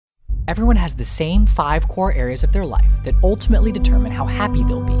Everyone has the same 5 core areas of their life that ultimately determine how happy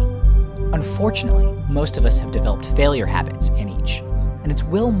they'll be. Unfortunately, most of us have developed failure habits in each, and it's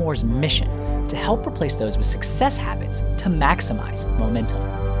Will Moore's mission to help replace those with success habits to maximize momentum.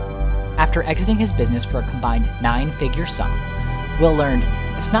 After exiting his business for a combined 9-figure sum, Will learned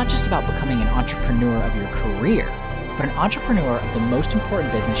it's not just about becoming an entrepreneur of your career, but an entrepreneur of the most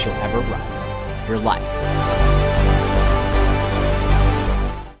important business you'll ever run, your life.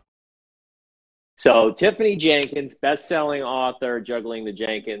 So Tiffany Jenkins, best-selling author, Juggling the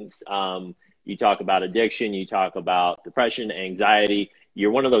Jenkins. You talk about addiction, you talk about depression, anxiety.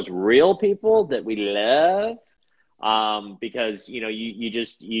 You're one of those real people that we love because you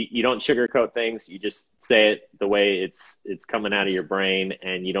don't sugarcoat things. You just say it the way it's coming out of your brain,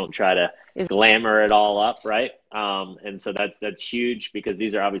 and you don't try to glamour it all up, right? And so that's huge because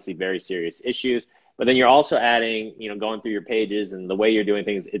these are obviously very serious issues. But then you're also adding, going through your pages and the way you're doing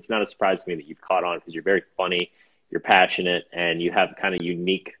things. It's not a surprise to me that you've caught on because you're very funny, you're passionate, and you have kind of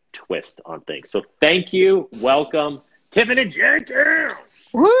unique twist on things. So thank you. Welcome, Tiffany Jenkins.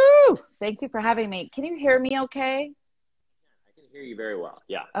 Woo! Thank you for having me. Can you hear me okay? I can hear you very well.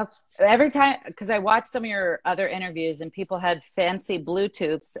 Yeah. Every time, because I watched some of your other interviews and people had fancy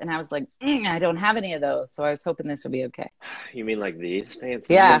Bluetooths, and I was like, I don't have any of those. So I was hoping this would be okay. You mean like these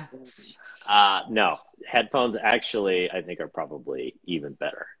fancy Yeah. Bluetooths? No. Headphones actually, I think, are probably even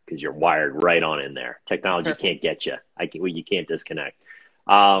better because you're wired right on in there. Technology Perfect. can't get you. You can't disconnect.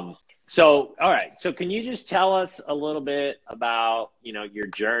 So, all right. So can you just tell us a little bit about, your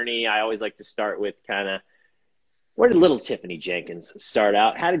journey? I always like to start with kind of, where did little Tiffany Jenkins start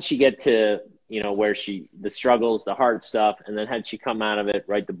out? How did she get to, where the struggles, the hard stuff, and then how did she come out of it,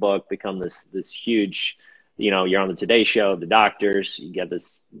 write the book, become this huge, you're on the Today Show, the doctors, you get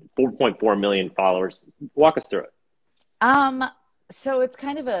this 4.4 million followers. Walk us through it. So it's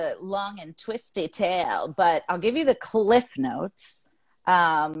kind of a long and twisty tale, but I'll give you the Cliff Notes.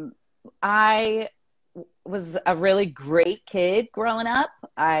 I was a really great kid growing up.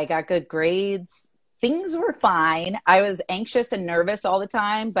 I got good grades. Things were fine. I was anxious and nervous all the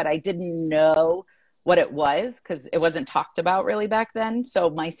time, but I didn't know what it was because it wasn't talked about really back then.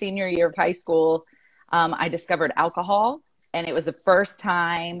 So my senior year of high school, I discovered alcohol, and it was the first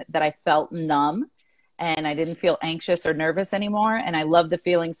time that I felt numb and I didn't feel anxious or nervous anymore. And I loved the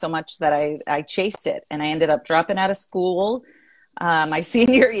feeling so much that I chased it, and I ended up dropping out of school my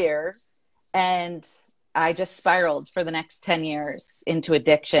senior year, and I just spiraled for the next 10 years into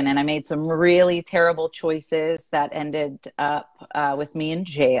addiction. And I made some really terrible choices that ended up with me in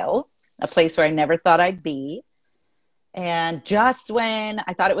jail, a place where I never thought I'd be. And just when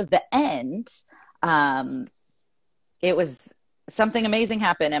I thought it was the end, it was something amazing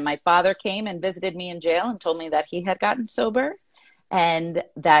happened. And my father came and visited me in jail and told me that he had gotten sober and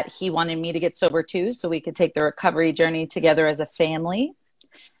that he wanted me to get sober too, so we could take the recovery journey together as a family.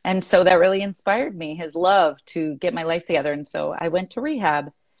 And so that really inspired me, his love to get my life together. And so I went to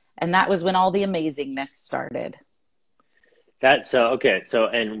rehab, and that was when all the amazingness started. Okay. So,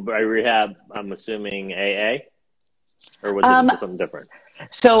 and by rehab, I'm assuming AA, or was it something different?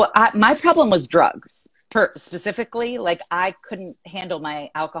 So my problem was drugs specifically. Like, I couldn't handle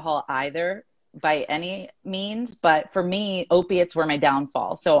my alcohol either by any means, but for me, opiates were my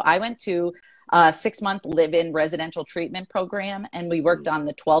downfall. So I went to a 6-month live-in residential treatment program, and we worked on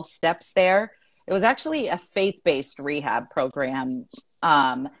the 12 steps there. It was actually a faith-based rehab program.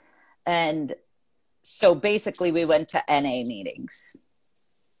 And so basically we went to NA meetings.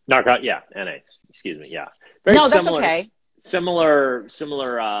 NA, excuse me. Yeah. No, that's okay. Similar,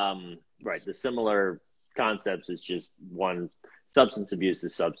 right. The similar concepts is just one. Substance abuse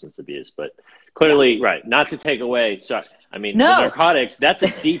is substance abuse, but clearly, right. Not to take away. So, I mean, No. The narcotics, that's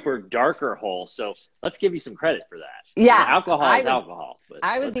a deeper, darker hole. So let's give you some credit for that. Yeah. Alcohol is alcohol.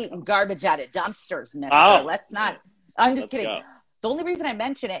 I was eating garbage out of dumpsters, mister. Let's not. I'm just kidding. Go. The only reason I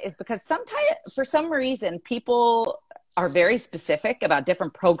mention it is because sometimes, for some reason, people are very specific about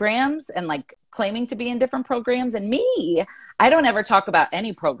different programs and like claiming to be in different programs. And me, I don't ever talk about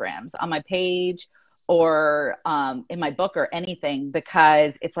any programs on my page or in my book or anything,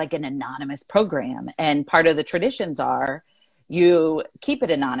 because it's like an anonymous program. And part of the traditions are you keep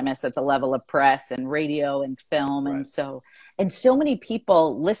it anonymous at the level of press and radio and film. Right. And so many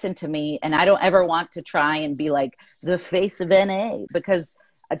people listen to me, and I don't ever want to try and be like the face of NA, because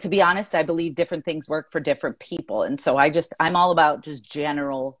to be honest, I believe different things work for different people. And so I'm all about just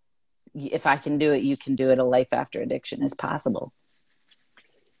general, if I can do it, you can do it. A life after addiction is possible.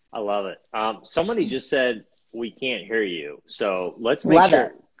 I love it. Somebody just said, we can't hear you. So let's make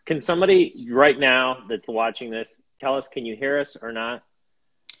sure. Can somebody right now that's watching this tell us, can you hear us or not?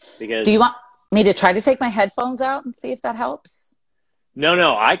 Because Do you want me to try to take my headphones out and see if that helps?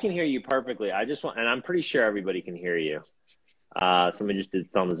 no, I can hear you perfectly. I just want, and I'm pretty sure everybody can hear you. Somebody just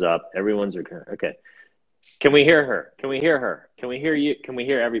did thumbs up. Everyone's okay. Can we hear her? Can we hear her? Can we hear you? Can we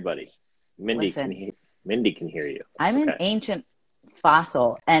hear everybody? Mindy Mindy can hear you. I'm an ancient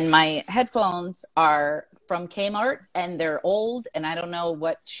fossil, and my headphones are from Kmart, and they're old, and I don't know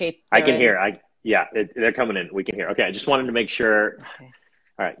what shape I can in. hear. They're coming in. We can hear. Okay, I just wanted to make sure. Okay.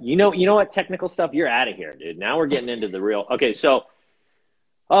 All right, you know what technical stuff? You're out of here, dude. Now we're getting into the real. Okay, so,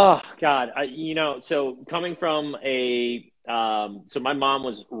 oh God, so coming from so my mom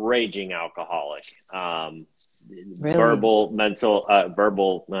was raging alcoholic, Really? verbal, mental,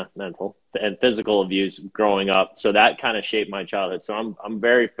 mental, and physical abuse growing up. So that kind of shaped my childhood. So I'm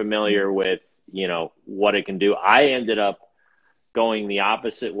very familiar with what it can do. I ended up going the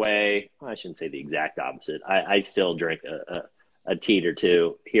opposite way. Well, I shouldn't say the exact opposite. I still drink a teat or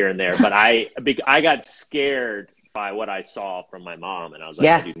two here and there, but I got scared by what I saw from my mom, and I was like,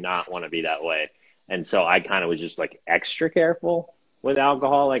 I do not want to be that way. And so I kind of was just like extra careful with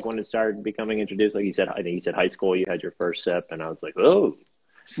alcohol. Like when it started becoming introduced, like you said, I think you said high school, you had your first sip, and I was like, oh.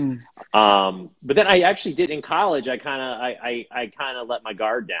 But then I actually did in college. I kind of let my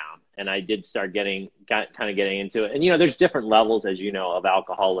guard down, and I did start getting into it. And there's different levels, as you know, of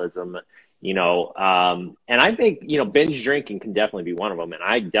alcoholism. And I think binge drinking can definitely be one of them. And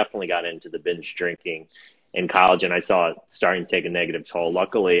I definitely got into the binge drinking in college, and I saw it starting to take a negative toll.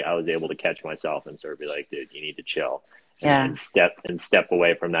 Luckily, I was able to catch myself and sort of be like, dude, you need to chill. And step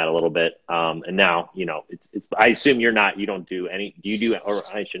away from that a little bit. And now, it's, I assume you don't do any, do you do, or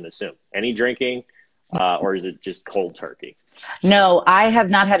I shouldn't assume, any drinking, or is it just cold turkey? No, I have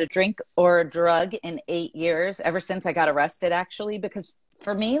not had a drink or a drug in 8 years, ever since I got arrested, actually, because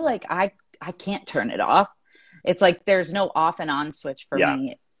for me, like, I can't turn it off. It's like, there's no off and on switch for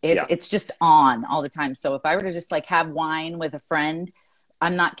me. It's just on all the time. So if I were to just like have wine with a friend,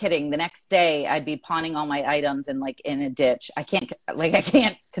 I'm not kidding, the next day I'd be pawning all my items and like in a ditch. I can't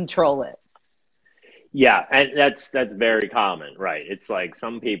control it. Yeah. And that's very common, right? It's like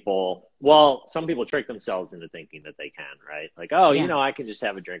some people trick themselves into thinking that they can, right? Like, I can just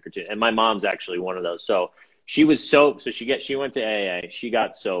have a drink or two. And my mom's actually one of those. So she was she went to AA, she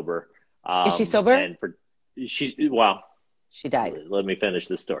got sober. Is she sober? And she died. Let me finish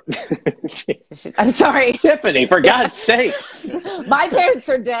the story. I'm sorry. Tiffany, for God's sake. My parents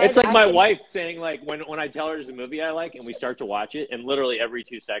are dead. It's like my wife saying, like, when I tell her there's a movie I like and we start to watch it, and literally every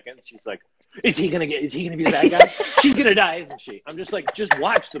 2 seconds she's like, is he gonna be the bad guy? She's gonna die, isn't she? I'm just like, just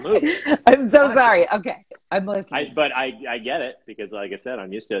watch the movie. I'm so sorry. Okay. I'm listening. But I get it, because like I said,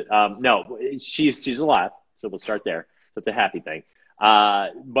 I'm used to it. No, she's alive, so we'll start there. So it's a happy thing.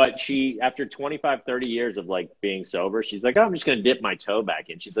 But she, after 25, 30 years of like being sober, she's like, I'm just going to dip my toe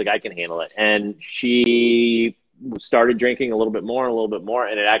back in. She's like, I can handle it. And she started drinking a little bit more,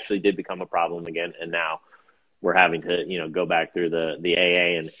 and it actually did become a problem again. And now we're having to, go back through the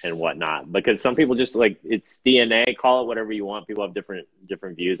AA and whatnot, because some people just like, it's DNA, call it whatever you want. People have different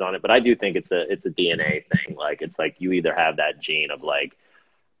views on it, but I do think it's a DNA thing. Like, it's like you either have that gene of like,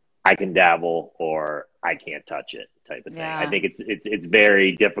 I can dabble or I can't touch it type of thing. I think it's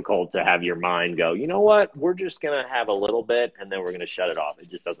very difficult to have your mind go, you know what, we're just going to have a little bit and then we're going to shut it off.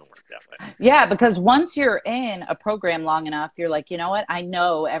 It just doesn't work that way. Yeah, because once you're in a program long enough, you're like, you know what, I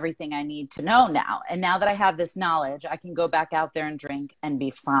know everything I need to know now. And now that I have this knowledge, I can go back out there and drink and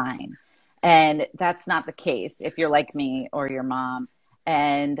be fine. And that's not the case if you're like me or your mom.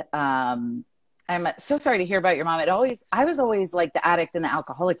 And I'm so sorry to hear about your mom. I was always like the addict and the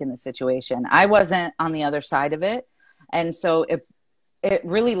alcoholic in this situation. I wasn't on the other side of it. And so it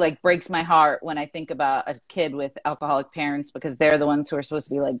really like breaks my heart when I think about a kid with alcoholic parents, because they're the ones who are supposed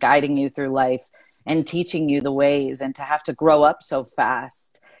to be like guiding you through life and teaching you the ways, and to have to grow up so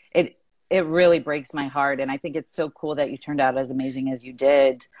fast. It really breaks my heart. And I think it's so cool that you turned out as amazing as you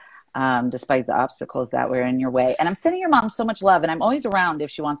did, despite the obstacles that were in your way. And I'm sending your mom so much love, and I'm always around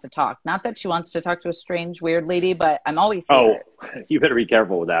if she wants to talk. Not that she wants to talk to a strange, weird lady, but I'm always here. Oh, you better be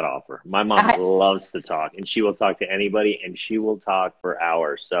careful with that offer. My mom loves to talk, and she will talk to anybody, and she will talk for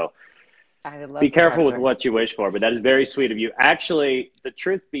hours. So be careful with what you wish for, but that is very sweet of you. Actually, the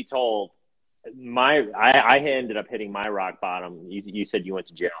truth be told, I ended up hitting my rock bottom. You said you went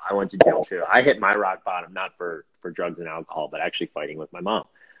to jail. I went to jail too. I hit my rock bottom, not for drugs and alcohol, but actually fighting with my mom.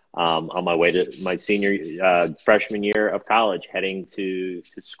 On my way to my freshman year of college, heading to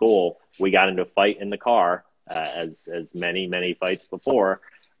school, we got into a fight in the car, as many fights before.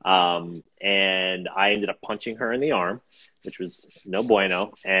 And I ended up punching her in the arm, which was no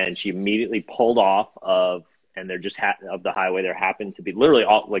bueno. And she immediately pulled off of and they're just of the highway. There happened to be literally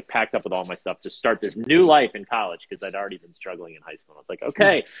all like packed up with all my stuff to start this new life in college because I'd already been struggling in high school. I was like,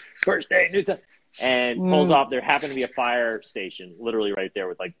 okay, first day, new time. And pulls off. There happened to be a fire station literally right there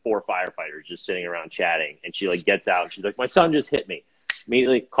with like 4 firefighters just sitting around chatting. And she like gets out and she's like, my son just hit me.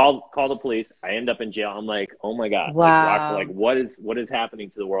 Immediately call the police. I end up in jail. I'm like, oh my God. Wow. Like what is happening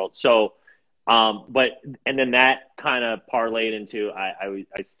to the world? So, and then that kind of parlayed into, I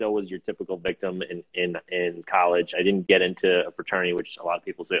still was your typical victim in college. I didn't get into a fraternity, which a lot of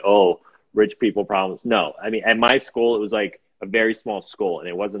people say, oh, rich people problems. No, I mean, at my school, it was like a very small school and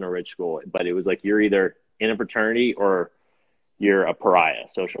it wasn't a rich school, but it was like, you're either in a fraternity or you're a pariah,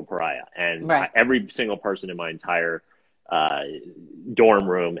 social pariah. And right. Every single person in my entire dorm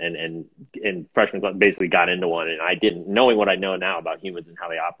room and freshman club basically got into one. And I didn't, knowing what I know now about humans and how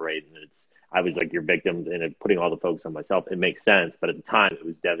they operate, and I was like your victim and putting all the focus on myself. It makes sense. But at the time it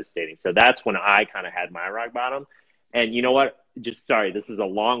was devastating. So that's when I kind of had my rock bottom. And you know what? Sorry, this is a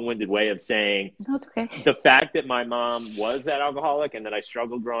long-winded way of saying no, it's okay. The fact that my mom was that alcoholic and that I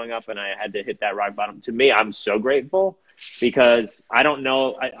struggled growing up and I had to hit that rock bottom, to me, I'm so grateful because I don't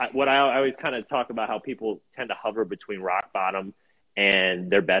know. I always kind of talk about how people tend to hover between rock bottom and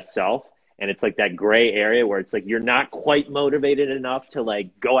their best self. And it's like that gray area where it's like you're not quite motivated enough to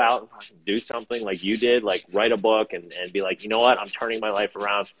like go out and do something like you did, like write a book and be like, you know what, I'm turning my life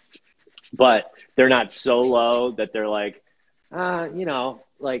around. But they're not so low that they're like, you know,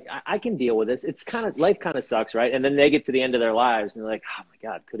 like I can deal with this. It's kind of, life kind of sucks, right? And then they get to the end of their lives and they're like, oh my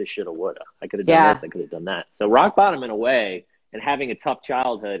God, coulda, shoulda, woulda. I could have done this, I could have done that. So rock bottom in a way, and having a tough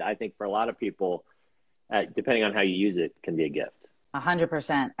childhood, I think for a lot of people, depending on how you use it, can be a gift.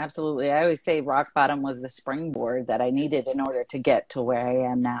 100%. Absolutely. I always say rock bottom was the springboard that I needed in order to get to where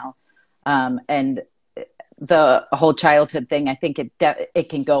I am now. And the whole childhood thing, I think it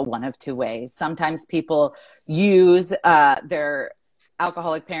can go one of two ways. Sometimes people use their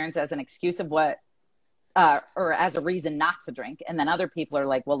alcoholic parents as an excuse of what, or as a reason not to drink. And then other people are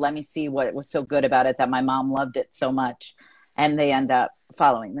like, well, let me see what was so good about it that my mom loved it so much. And they end up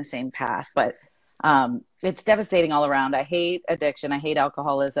following the same path. But it's devastating all around. I hate addiction. I hate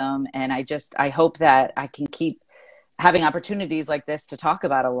alcoholism. And I hope that I can keep having opportunities like this to talk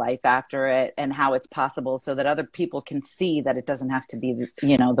about a life after it and how it's possible so that other people can see that it doesn't have to be,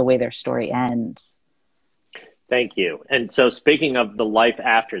 you know, the way their story ends. Thank you. And so speaking of the life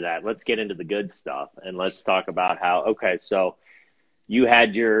after that, let's get into the good stuff and let's talk about how, okay, so you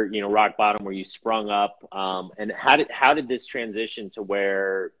had your, you know, rock bottom where you sprung up, and how did this transition to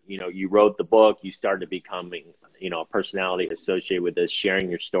where, you know, you wrote the book, you started becoming, you know, a personality associated with this, sharing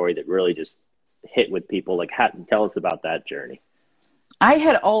your story that really just hit with people? Like, tell us about that journey. I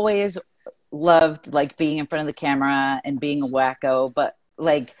had always loved like being in front of the camera and being a wacko, but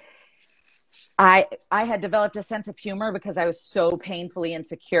like I had developed a sense of humor because I was so painfully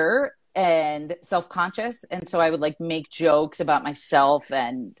insecure and self-conscious. And so I would like make jokes about myself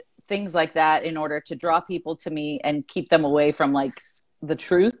and things like that in order to draw people to me and keep them away from like the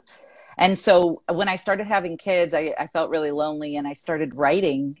truth. And so when I started having kids, I felt really lonely and I started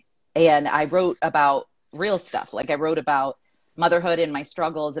writing, and I wrote about real stuff. Like I wrote about motherhood and my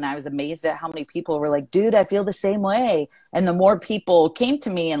struggles. And I was amazed at how many people were like, dude, I feel the same way. And the more people came to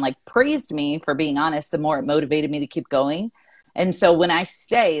me and like praised me for being honest, the more it motivated me to keep going. And so when I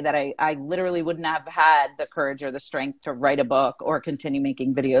say that I literally wouldn't have had the courage or the strength to write a book or continue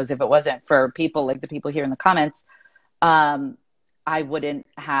making videos if it wasn't for people like the people here in the comments, I wouldn't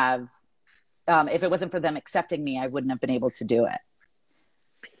have, if it wasn't for them accepting me, I wouldn't have been able to do it.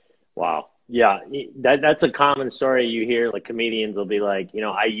 Wow. Yeah. That's a common story you hear. Like comedians will be like, you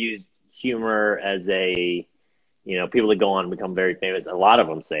know, I use humor as a, you know, people that go on and become very famous. A lot of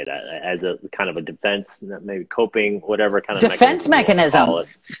them say that as a kind of a defense, maybe coping, whatever kind of defense mechanism.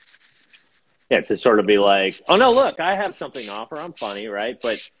 Yeah. To sort of be like, oh no, look, I have something to offer. I'm funny. Right.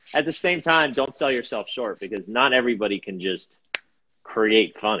 But at the same time, don't sell yourself short because not everybody can just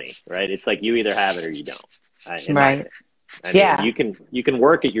create funny. Right. It's like you either have it or you don't. Right. I mean, you can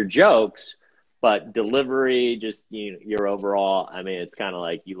work at your jokes, but delivery, just your overall. I mean, it's kind of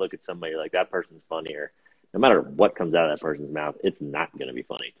like you look at somebody like that person's funnier. No matter what comes out of that person's mouth, it's not going to be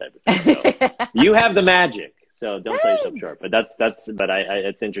funny type of thing. So you have the magic, so don't sell yourself short. But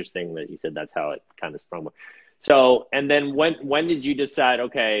it's interesting that you said that's how it kind of sprung. So, and then when did you decide?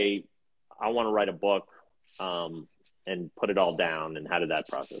 Okay, I want to write a book, and put it all down. And how did that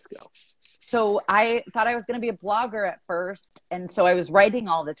process go? So I thought I was going to be a blogger at first. And so I was writing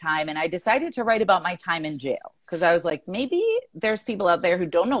all the time, and I decided to write about my time in jail because I was like, maybe there's people out there who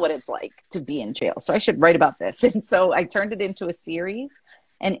don't know what it's like to be in jail. So I should write about this. And so I turned it into a series,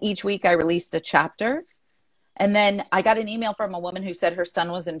 and each week I released a chapter. And then I got an email from a woman who said her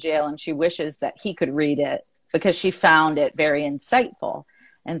son was in jail and she wishes that he could read it because she found it very insightful.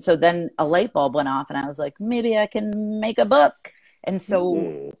 And so then a light bulb went off and I was like, maybe I can make a book. And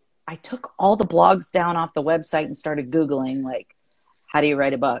so I took all the blogs down off the website and started Googling, like, how do you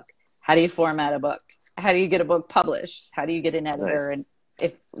write a book? How do you format a book? How do you get a book published? How do you get an editor? Nice. And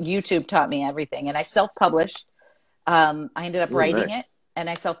if YouTube taught me everything, and I self-published, I ended up writing it, and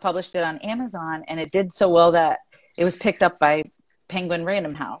I self-published it on Amazon, and it did so well that it was picked up by Penguin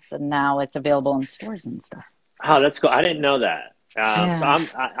Random House, and now it's available in stores and stuff. Oh, that's cool. I didn't know that. Yeah.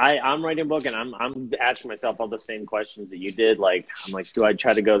 So I'm writing a book, and I'm asking myself all the same questions that you did. Like, I'm like, do I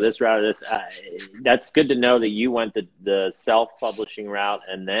try to go this route or this? That's good to know that you went the self-publishing route,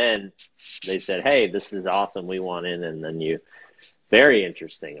 and then they said, hey, this is awesome, we want in, and then you. Very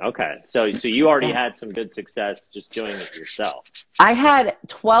interesting. Okay. So you already had some good success just doing it yourself. I had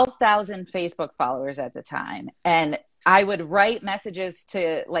 12,000 Facebook followers at the time, and I would write messages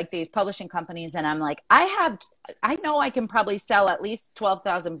to like these publishing companies, and I'm like, I know I can probably sell at least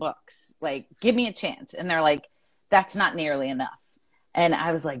 12,000 books. Like, give me a chance. And they're like, that's not nearly enough. And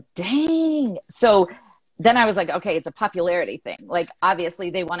I was like, dang. So then I was like, okay, it's a popularity thing. Like, obviously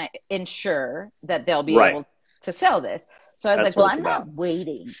they want to ensure that they'll be able to sell this. So I was like, well, I'm not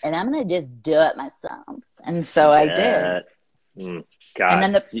waiting, and I'm going to just do it myself. And so I did. God. And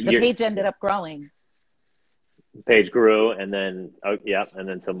then the page ended up growing. The page grew, and then, and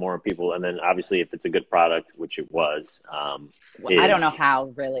then some more people. And then obviously if it's a good product, which it was. I don't know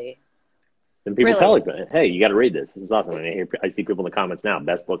how, really. Then people tell you, hey, you got to read this. This is awesome. And I see people in the comments now,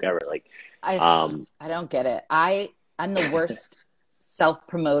 best book ever. Like, I don't get it. I'm the worst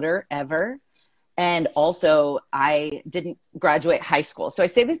self-promoter ever. And also, I didn't graduate high school. So I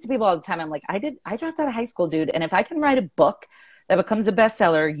say this to people all the time. I'm like, I dropped out of high school, dude. And if I can write a book that becomes a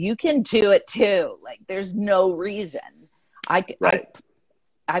bestseller, you can do it too. Like, there's no reason. I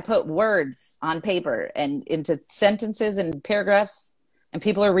put words on paper and into sentences and paragraphs, and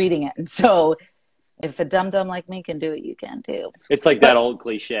people are reading it. And so if a dum-dum like me can do it, you can too. It's like that old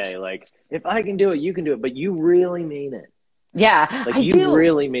cliche, like, if I can do it, you can do it. But you really mean it. Yeah, like you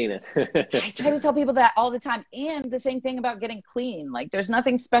really mean it. I try to tell people that all the time. And the same thing about getting clean. Like, there's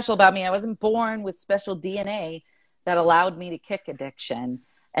nothing special about me. I wasn't born with special DNA that allowed me to kick addiction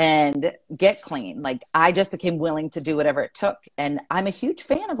and get clean. Like, I just became willing to do whatever it took. And I'm a huge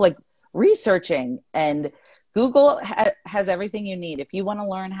fan of like researching, and Google has everything you need. If you want to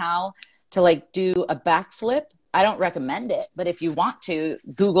learn how to like do a backflip, I don't recommend it, but if you want to,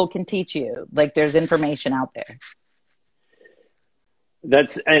 Google can teach you. Like, there's information out there.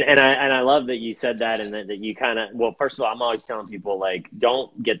 That's and I love that you said that, and that you kind of, well, first of all, I'm always telling people, like,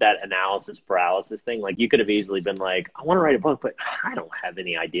 don't get that analysis paralysis thing. Like, you could have easily been like, I want to write a book, but I don't have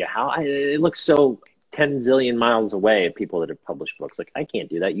any idea how. It looks so 10 zillion miles away of people that have published books. Like, I can't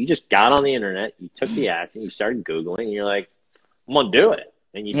do that. You just got on the internet, you took the action, you started Googling, and you're like, I'm gonna do it,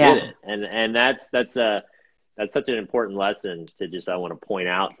 and you did it. And that's such an important lesson to just, I want to point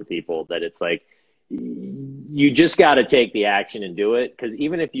out to people that it's like, you just got to take the action and do it. Because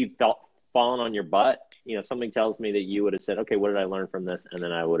even if you fallen on your butt, you know, something tells me that you would have said, okay, what did I learn from this? And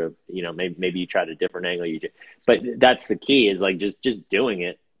then I would have, you know, maybe you tried a different angle. But that's the key, is like just doing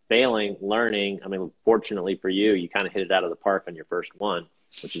it, failing, learning. I mean, fortunately for you, you kind of hit it out of the park on your first one,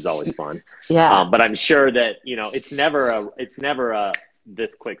 which is always fun. Yeah. But I'm sure that, you know, it's never a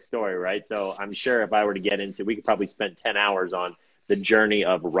this quick story, right? So I'm sure if I were to get into, we could probably spend 10 hours on the journey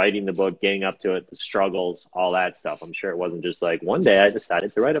of writing the book, getting up to it, the struggles, all that stuff. I'm sure it wasn't just like one day I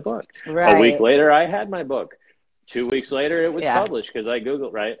decided to write a book. Right. A week later, I had my book. 2 weeks later, it was published because I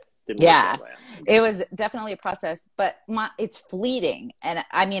Googled, right? It was definitely a process, but it's fleeting. And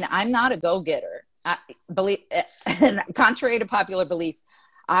I mean, I'm not a go-getter. Contrary to popular belief,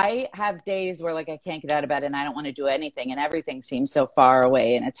 I have days where like I can't get out of bed and I don't want to do anything, and everything seems so far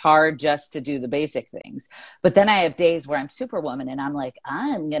away, and it's hard just to do the basic things. But then I have days where I'm Superwoman and I'm like,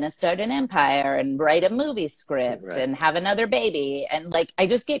 I'm going to start an empire and write a movie script and have another baby. And like, I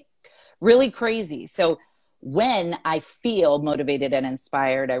just get really crazy. So when I feel motivated and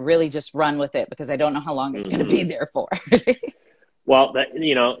inspired, I really just run with it because I don't know how long it's going to be there for. Well,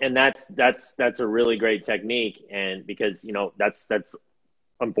 you know, and that's a really great technique. And because, you know, that's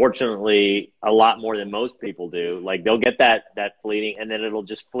unfortunately a lot more than most people do. Like, they'll get that fleeting, and then it'll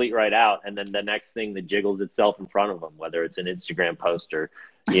just fleet right out. And then the next thing that jiggles itself in front of them, whether it's an Instagram post or,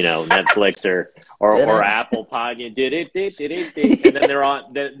 you know, Netflix or Apple Pod, and then they're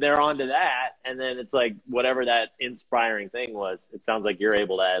on to that. And then it's like, whatever that inspiring thing was, it sounds like you're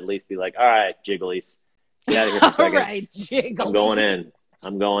able to at least be like, all right, jigglies, get out of here for a second. All right, jigglies.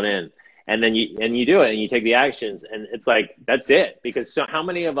 I'm going in. and then you do it and you take the actions, and it's like, that's it. Because so how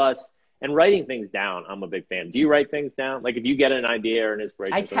many of us, and writing things down, I'm a big fan. Do you write things down? Like if you get an idea or an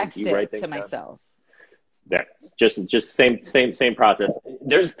inspiration, I text do you write it things to down? myself. There, just same process.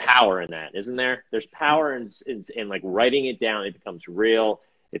 There's power in that, isn't there? There's power in like writing it down. It becomes real.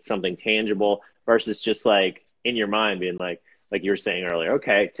 It's something tangible versus just like in your mind being like you were saying earlier,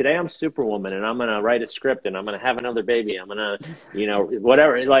 okay, today I'm Superwoman and I'm going to write a script and I'm going to have another baby. I'm going to,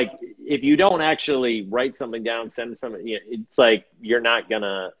 whatever. Like if you don't actually write something down, send something, it's like, it's not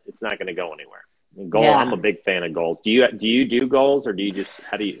going to go anywhere. Yeah. I'm a big fan of goals. Do you do goals, or do you just,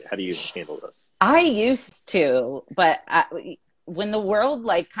 how do you handle this? I used to, but when the world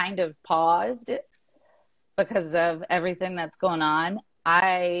like kind of paused because of everything that's going on,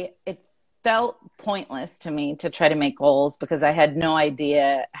 it felt pointless to me to try to make goals because I had no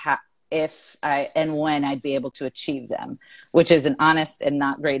idea if and when I'd be able to achieve them, which is an honest and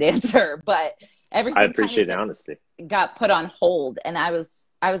not great answer, but everything I appreciate the honesty. Got put on hold. And I was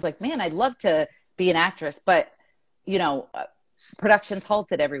like, man, I'd love to be an actress, but production's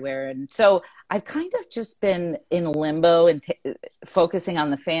halted everywhere. And so I've kind of just been in limbo and focusing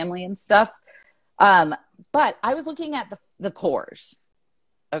on the family and stuff. But I was looking at the cores,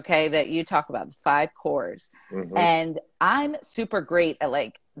 okay, that you talk about, the 5 cores. Mm-hmm. And I'm super great at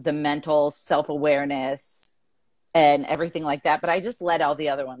like the mental self-awareness and everything like that. But I just let all the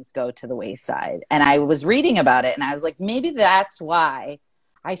other ones go to the wayside. And I was reading about it and I was like, maybe that's why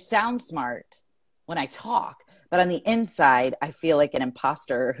I sound smart when I talk, but on the inside, I feel like an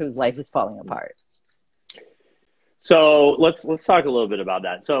imposter whose life is falling apart. So let's talk a little bit about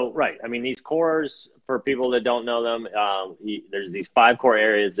that. So, right. I mean, these cores, for people that don't know them, there's these 5 core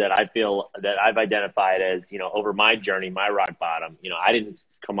areas that I feel that I've identified as, over my journey, my rock bottom. I didn't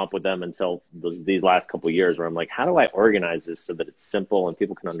come up with them until these last couple of years where I'm like, how do I organize this so that it's simple and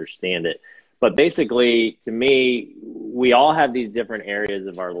people can understand it? But basically, to me, we all have these different areas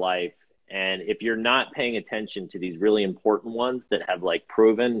of our life. And if you're not paying attention to these really important ones that have like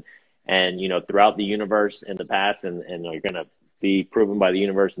proven and, throughout the universe in the past and are going to be proven by the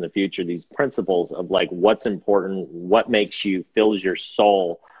universe in the future, these principles of like what's important, what makes you, fills your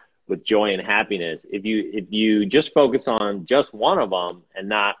soul with joy and happiness. If you just focus on just one of them and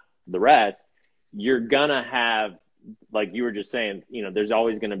not the rest, you're going to have, like you were just saying, there's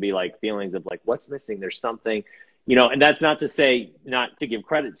always going to be like feelings of like, what's missing? There's something. And that's not to say, not to give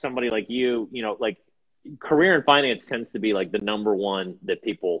credit to somebody like you, like career and finance tends to be like the number one that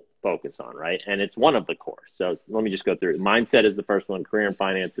people focus on, right? And it's one of the cores. So let me just go through it. Mindset is the first one, career and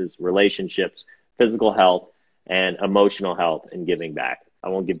finances, relationships, physical health, and emotional health, and giving back. I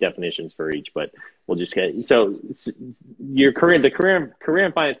won't give definitions for each, but we'll just get, so your career, the career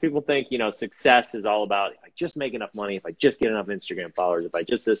and finance, people think, success is all about, if I just make enough money, if I just get enough Instagram followers, if I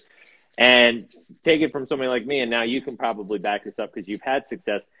just this. And take it from somebody like me, and now you can probably back this up because you've had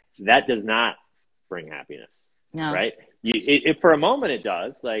success. That does not bring happiness, no. Right? For a moment it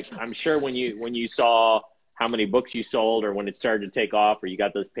does. Like I'm sure when you saw how many books you sold, or when it started to take off, or you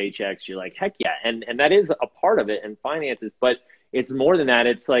got those paychecks, you're like, heck yeah. And that is a part of it in finances, but it's more than that.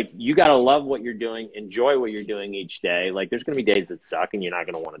 It's like you got to love what you're doing, enjoy what you're doing each day. Like there's going to be days that suck and you're not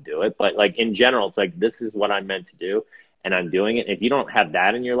going to want to do it, but like in general, it's like this is what I'm meant to do. And I'm doing it. If you don't have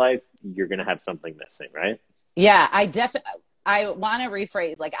that in your life, you're going to have something missing, right? Yeah, I want to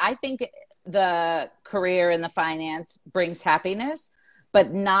rephrase. Like, I think the career and the finance brings happiness,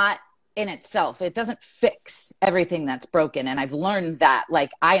 but not in itself. It doesn't fix everything that's broken. And I've learned that,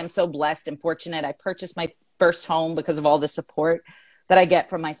 like, I am so blessed and fortunate. I purchased my first home because of all the support that I get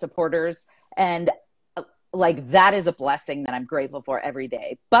from my supporters. And like, that is a blessing that I'm grateful for every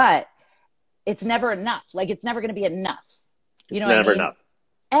day. But it's never enough. Like, it's never going to be enough. It's never enough.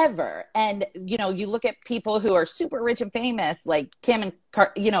 Ever. And, you look at people who are super rich and famous, like Kim and,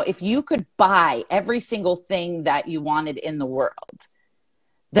 if you could buy every single thing that you wanted in the world,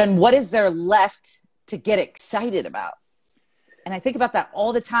 then what is there left to get excited about? And I think about that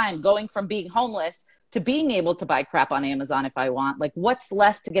all the time, going from being homeless to being able to buy crap on Amazon if I want. Like, what's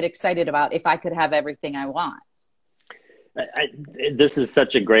left to get excited about if I could have everything I want? This is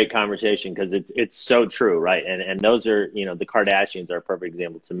such a great conversation because it's so true, right? And those are, the Kardashians are a perfect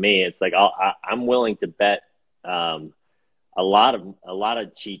example to me. It's like I'm willing to bet a lot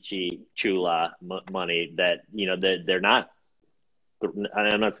of chula money that that they're not.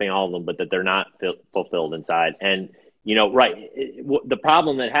 I'm not saying all of them, but that they're not fulfilled inside. And right, the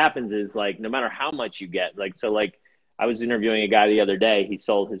problem that happens is like no matter how much you get, like I was interviewing a guy the other day. He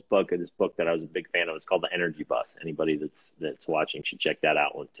sold his book, this book that I was a big fan of. It's called The Energy Bus. Anybody that's watching should check that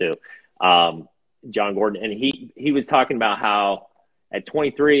out one too. John Gordon. And he was talking about how at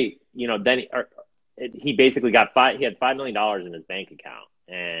 23, you know, then he basically he had $5 million in his bank account,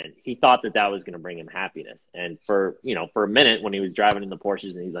 and he thought that was going to bring him happiness. And for a minute when he was driving in the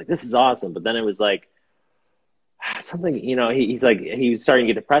Porsches, and he's like, this is awesome. But then it was like something, you know, he's like, he was starting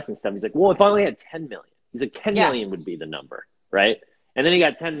to get depressed and stuff. He's like, well, if I only had 10 million, he's like, 10 million would be the number. Right. And then he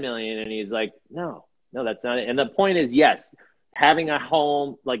got 10 million and he's like, no, that's not it. And the point is, yes, having a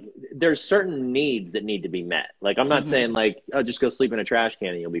home, like there's certain needs that need to be met. Like, I'm not saying like, oh, just go sleep in a trash can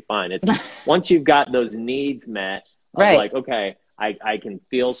and you'll be fine. It's once you've got those needs met, right. Like, okay, I can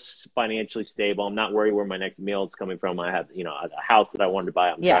feel financially stable. I'm not worried where my next meal is coming from. I have, you know, a house that I wanted to buy.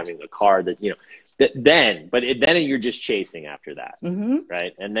 I'm driving a car that, you know, then you're just chasing after that.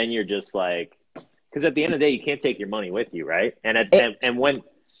 Right. And then you're just like, because at the end of the day, you can't take your money with you. Right. And when,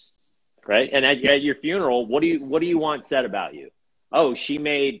 right. And at your funeral, what do you want said about you? Oh, she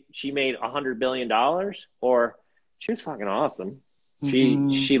made $100 billion, or she was fucking awesome.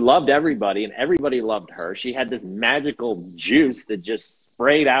 She loved everybody and everybody loved her. She had this magical juice that just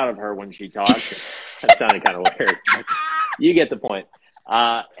sprayed out of her when she talked. That sounded kind of weird. You get the point.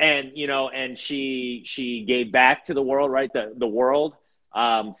 And, you know, and she gave back to the world, right? The world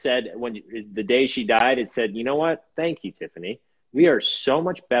said the day she died, it said, you know what? Thank you, Tiffany. We are so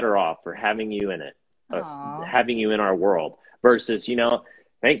much better off for having you in it, having you in our world versus, you know,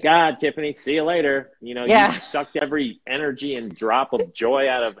 thank God, Tiffany, see you later. You know, you sucked every energy and drop of joy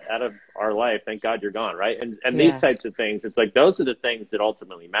out of our life. Thank God you're gone. Right. And these types of things, it's like, those are the things that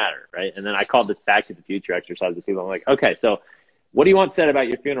ultimately matter. Right. And then I call this back to the future exercise with people. I'm like, okay, so what do you want said about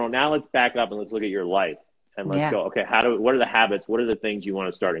your funeral? Now let's back up and let's look at your life. And let's go, okay, what are the habits? What are the things you want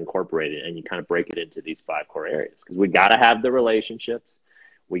to start incorporating? And you kind of break it into these 5 core areas, because we got to have the relationships.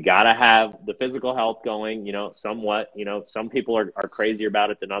 We got to have the physical health going, you know, somewhat. You know, some people are crazier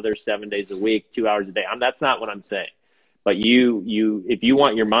about it than others, 7 days a week, 2 hours a day. That's not what I'm saying. But if you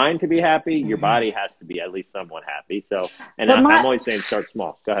want your mind to be happy, your body has to be at least somewhat happy. So, and I'm always saying start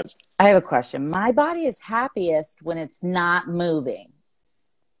small. Go ahead. I have a question. My body is happiest when it's not moving.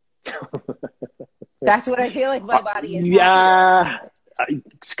 That's what I feel like my body is. Yeah.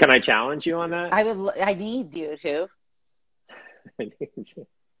 Can I challenge you on that? I need you to.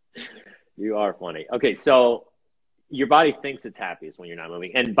 You are funny. Okay, so your body thinks it's happiest when you're not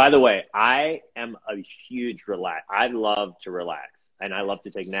moving. And by the way, I am a huge I love to relax, and I love to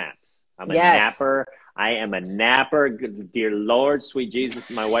take naps. I'm a napper. I am a napper. Dear Lord, sweet Jesus,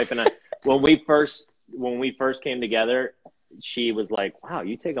 my wife and I, when we first came together, she was like, "Wow,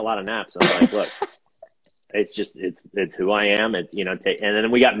 you take a lot of naps." I'm like, "Look, it's just it's who I am." And you know, and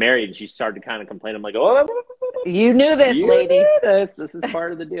then we got married, and she started to kind of complain. I'm like, "Oh, you knew this, lady. This is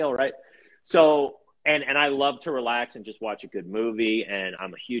part of the deal, right?" So, and I love to relax and just watch a good movie, and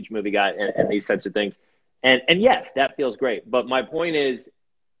I'm a huge movie guy, and these types of things. And yes, that feels great. But my point is,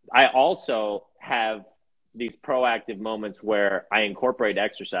 I also have these proactive moments where I incorporate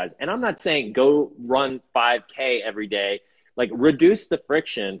exercise. And I'm not saying go run 5K every day. Like, reduce the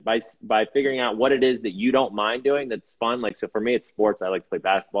friction by figuring out what it is that you don't mind doing that's fun. Like, so for me, it's sports. I like to play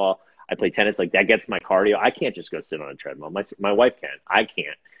basketball. I play tennis. Like, that gets my cardio. I can't just go sit on a treadmill. My wife can. I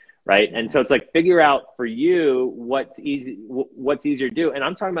can't. Right. And so it's like, figure out for you what's easier to do. And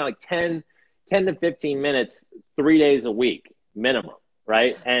I'm talking about like 10 to 15 minutes, 3 days a week minimum.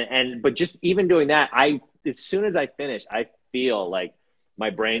 Right. But just even doing that, as soon as I finish, I feel like my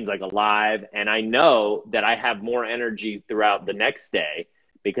brain's like alive, and I know that I have more energy throughout the next day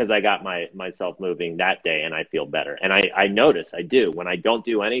because I got myself moving that day, and I feel better. And I notice I do when I don't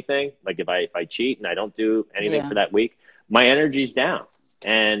do anything, like if I cheat and I don't do anything for that week, my energy's down.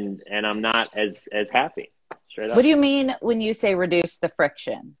 And I'm not as happy. Straight up. What do you mean when you say reduce the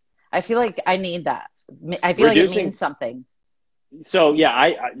friction? I feel like I need that. I feel like it means something. So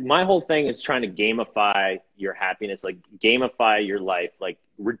yeah, my whole thing is trying to gamify your happiness, like gamify your life, like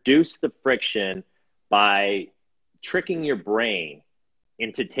reduce the friction by tricking your brain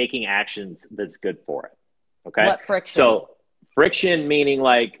into taking actions that's good for it. Okay. What friction? So friction meaning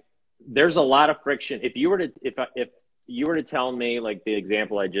like there's a lot of friction. If you were to tell me, like the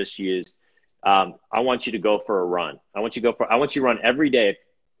example I just used, I want you to go for a run. I want you to run every day.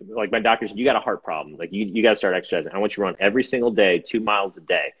 Like my doctor said, you got a heart problem. Like you got to start exercising. I want you to run every single day, 2 miles a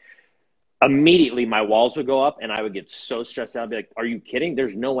day. Immediately my walls would go up and I would get so stressed out. I'd be like, are you kidding?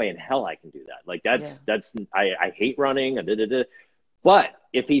 There's no way in hell I can do that. Like I hate running. But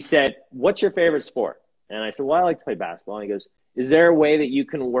if he said, what's your favorite sport? And I said, well, I like to play basketball. And he goes, is there a way that you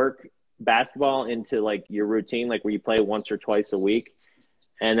can work basketball into like your routine, like where you play once or twice a week?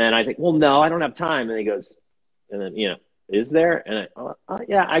 And then I think, well, no, I don't have time. And he goes, and then, you know, is there? And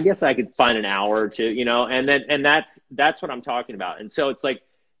yeah, I guess I could find an hour or two, you know, and that's what I'm talking about. And so it's like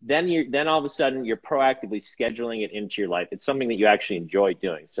then all of a sudden you're proactively scheduling it into your life. It's something that you actually enjoy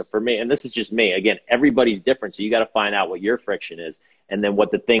doing. So for me, and this is just me, again, everybody's different. So you got to find out what your friction is, and then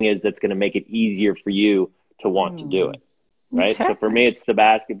what the thing is that's going to make it easier for you to want to do it. Right. Okay. So for me, it's the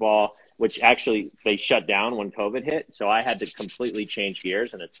basketball, which actually they shut down when COVID hit. So I had to completely change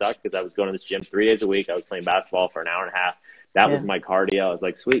gears, and it sucked because I was going to this gym 3 days a week. I was playing basketball for an hour and a half. That was my cardio. I was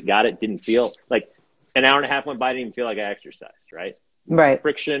like, sweet, got it. Didn't feel like an hour and a half went by. I didn't even feel like I exercised. Right. Right.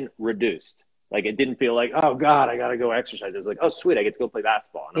 Friction reduced. Like it didn't feel like, oh God, I got to go exercise. It was like, oh sweet, I get to go play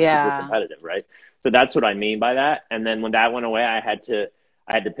basketball. And I'm super competitive. Right. So that's what I mean by that. And then when that went away, I had to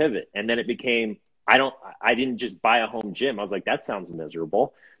pivot. And then it became, I didn't just buy a home gym. I was like, that sounds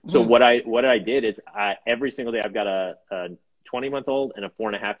miserable. So what I did is every single day I've got a 20-month-old and a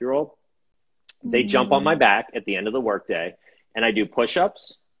 4.5-year-old. They jump on my back at the end of the workday, and I do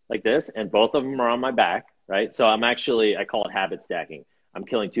push-ups like this, and both of them are on my back, right? So I call it habit stacking. I'm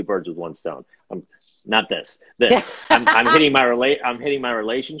killing 2 birds with 1 stone. I'm not this. I'm hitting my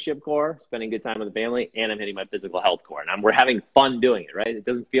relationship core, spending good time with the family, and I'm hitting my physical health core. And we're having fun doing it, right? It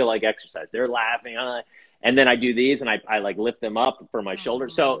doesn't feel like exercise. They're laughing, and then I do these, and I like lift them up for my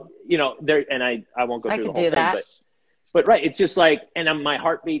shoulders. So and I won't go through the whole thing, but right, it's just like, and my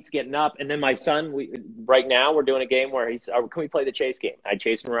heartbeat's getting up. And then my son, right now we're doing a game where he's, can we play the chase game? I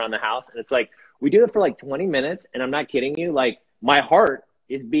chase him around the house, and it's like we do it for like 20 minutes, and I'm not kidding you, like my heart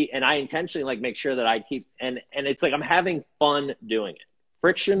is and I intentionally like make sure that I keep, and it's like I'm having fun doing it.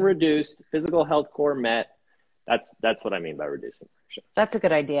 Friction reduced, physical health core met. That's what I mean by reducing friction. That's a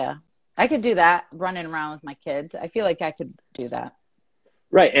good idea. I could do that running around with my kids. I feel like I could do that.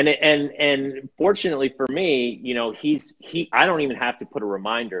 Right. And fortunately for me, I don't even have to put a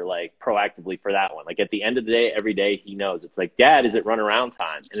reminder like proactively for that one. Like at the end of the day, every day he knows it's like, Dad, is it run around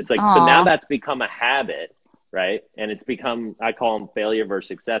time? And it's like, so now that's become a habit, right? And it's become, I call them failure versus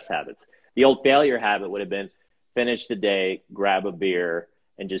success habits. The old failure habit would have been finish the day, grab a beer,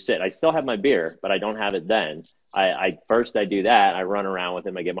 and just sit. I still have my beer, but I don't have it then. First I do that. I run around with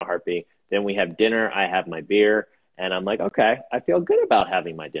him. I get my heartbeat. Then we have dinner. I have my beer. And I'm like, okay, I feel good about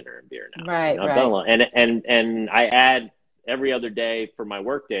having my dinner and beer now. Right, I've done a lot. And I add every other day for my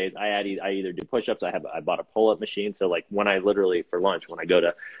work days, I either do push-ups. I bought a pull-up machine. So like when I literally for lunch, when I go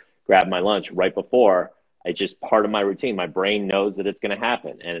to grab my lunch right before, it's just part of my routine. My brain knows that it's going to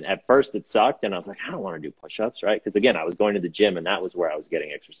happen. And at first it sucked. And I was like, I don't want to do push-ups, right? Because again, I was going to the gym and that was where I was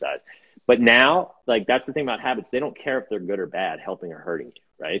getting exercise. But now, like that's the thing about habits. They don't care if they're good or bad, helping or hurting you,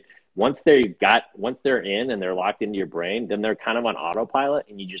 right? Once they're in and they're locked into your brain, then they're kind of on autopilot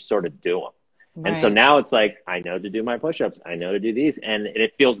and you just sort of do them. Right. And so now it's like, I know to do my push-ups. I know to do these. And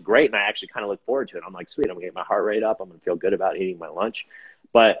it feels great. And I actually kind of look forward to it. I'm like, sweet, I'm gonna get my heart rate up. I'm gonna feel good about eating my lunch.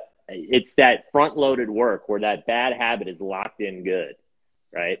 But it's that front-loaded work where that bad habit is locked in good,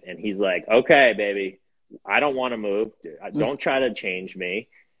 right? And he's like, okay, baby, I don't want to move. Don't try to change me.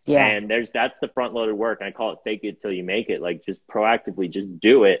 Yeah. And that's the front-loaded work. And I call it fake it till you make it. Like just proactively just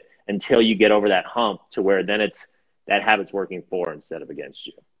do it until you get over that hump to where then it's that habit's working for instead of against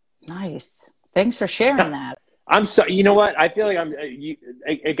you. Nice. Thanks for sharing that. I'm sorry. You know what? I feel like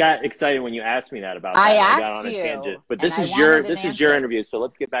it got excited when you asked me that about that. I got asked on a you, tangent. But this is your interview. So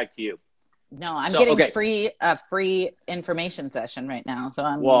let's get back to you. No, I'm getting a free information session right now. So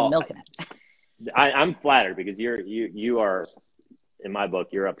I'm milking it. I'm flattered because you are, in my book,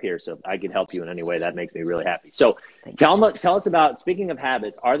 you're up here. So if I could help you in any way, that makes me really happy. So tell us about, speaking of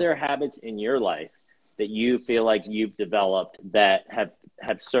habits, are there habits in your life that you feel like you've developed that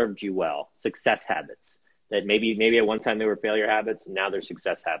have served you well? Success habits that maybe at one time they were failure habits. And now they're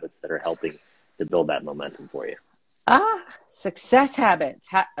success habits that are helping to build that momentum for you. Success habits.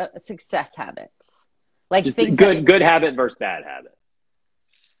 Success habits. Like just things good habit versus bad habit.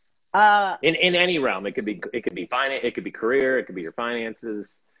 In any realm, it could be finance, it could be career, it could be your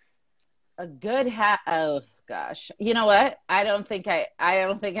finances. A good oh gosh, you know what? I don't think I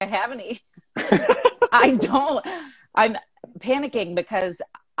have any. I'm panicking because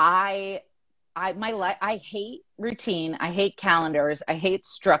I hate routine. I hate calendars. I hate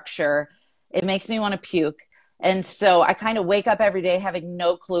structure. It makes me want to puke. And so I kind of wake up every day having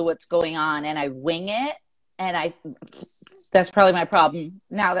no clue what's going on and I wing it. And that's probably my problem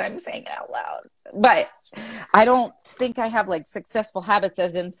now that I'm saying it out loud. But I don't think I have like successful habits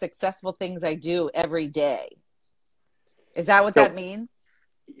as in successful things I do every day. Is that what that means?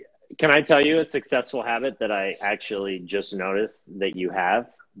 Can I tell you a successful habit that I actually just noticed that you have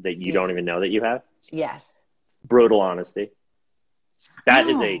that you don't even know that you have? Yes. Brutal honesty. That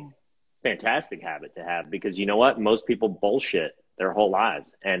is a fantastic habit to have because you know what? Most people bullshit their whole lives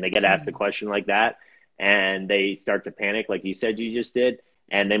and they get asked a question like that and they start to panic like you said you just did.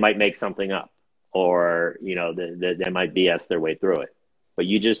 and they might make something up, or, you know, they might BS their way through it. But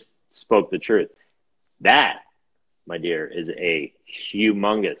you just spoke the truth. That, my dear, is a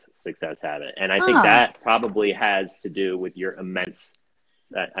humongous success habit. And I think that probably has to do with your immense,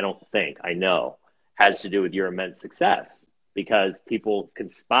 I know, has to do with your immense success, because people can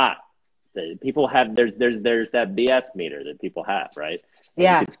spot that people have, there's that BS meter that people have, right?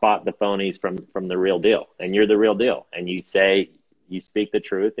 Yeah. You can spot the phonies from the real deal, and you're the real deal. And you speak the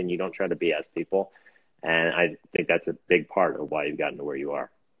truth, and you don't try to BS people. And I think that's a big part of why you've gotten to where you are.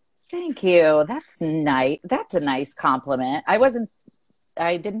 Thank you. That's nice. That's a nice compliment.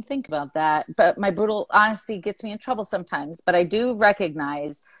 I didn't think about that, but my brutal honesty gets me in trouble sometimes. But I do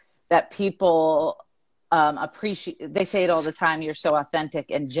recognize that people appreciate, they say it all the time, you're so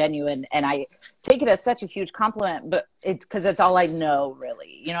authentic and genuine. And I take it as such a huge compliment, but it's because it's all I know,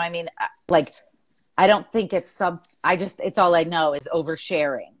 really. You know what I mean? Like, I don't think it's it's all I know is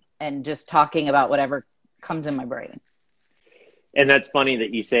oversharing and just talking about whatever comes in my brain. And that's funny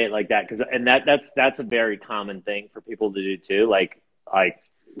that you say it like that, because that's a very common thing for people to do too. Like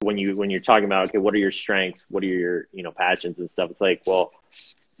when you're talking about, okay, what are your strengths? What are your, you know, passions and stuff? It's like, well,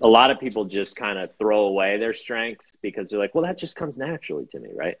 a lot of people just kind of throw away their strengths because they're like, well, that just comes naturally to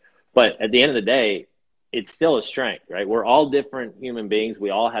me, right? But at the end of the day, it's still a strength, right? We're all different human beings. We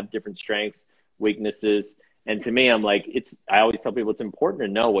all have different strengths, weaknesses. And to me, I'm like, I always tell people it's important to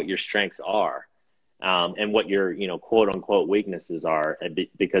know what your strengths are, and what your, you know, quote unquote weaknesses are,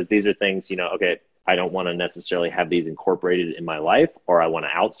 because these are things, you know, okay, I don't want to necessarily have these incorporated in my life, or I want to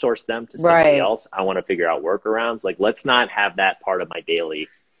outsource them to somebody else. I want to figure out workarounds. Like, let's not have that part of my daily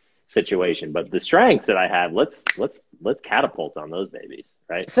situation. But the strengths that I have, let's catapult on those babies,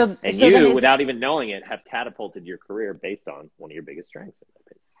 right? Without even knowing it, have catapulted your career based on one of your biggest strengths.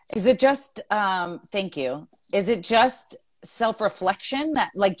 Is it just thank you. Is it just self-reflection that,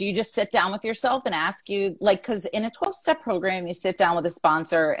 like, do you just sit down with yourself and ask you, like, because in a 12-step program, you sit down with a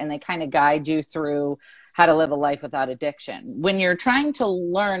sponsor and they kind of guide you through how to live a life without addiction. When you're trying to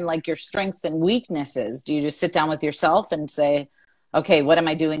learn, like, your strengths and weaknesses, do you just sit down with yourself and say, okay, what am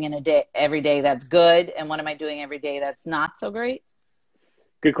I doing in a day every day that's good, and what am I doing every day that's not so great?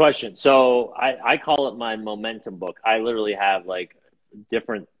 Good question. So I call it my momentum book. I literally have like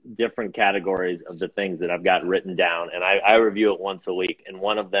different categories of the things that I've got written down, and I review it once a week. And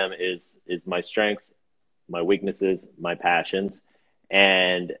one of them is my strengths, my weaknesses, my passions.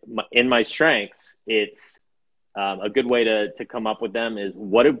 And in my strengths, it's a good way to come up with them is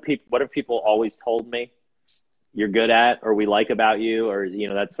what have people always told me you're good at, or we like about you, or, you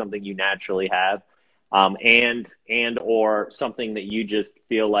know, that's something you naturally have, and or something that you just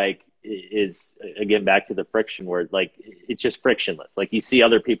feel like is, again, back to the friction word, like it's just frictionless, like you see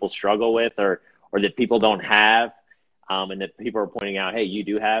other people struggle with, or that people don't have, and that people are pointing out, hey, you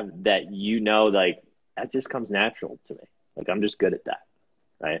do have that, you know, like that just comes natural to me, like I'm just good at that,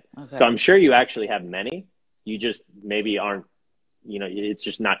 right? Okay. So I'm sure you actually have many, you just maybe aren't, you know, it's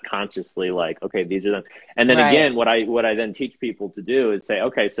just not consciously like, okay, these are them. And then again, what I then teach people to do is say,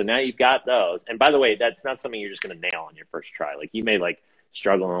 okay, so now you've got those, and by the way, that's not something you're just going to nail on your first try. Like you may like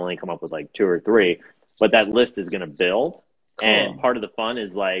struggle and only come up with like 2 or 3, but that list is going to build. Cool. And part of the fun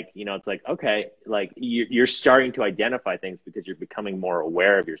is like, you know, it's like, okay, like you're starting to identify things because you're becoming more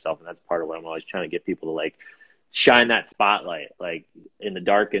aware of yourself. And that's part of what I'm always trying to get people to like shine that spotlight, like in the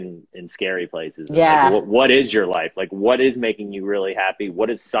dark and scary places. Yeah. Like, what is your life? Like, what is making you really happy? What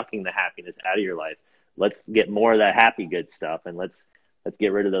is sucking the happiness out of your life? Let's get more of that happy, good stuff. And let's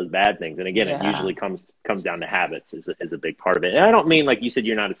get rid of those bad things. And again, it usually comes down to habits is a big part of it. And I don't mean, like you said,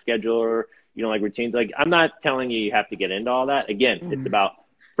 you're not a scheduler, you don't like routines. Like, I'm not telling you have to get into all that. Again, it's about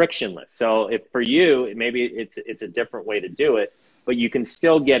frictionless. So if for you, maybe it's a different way to do it, but you can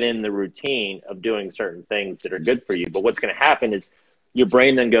still get in the routine of doing certain things that are good for you. But what's going to happen is your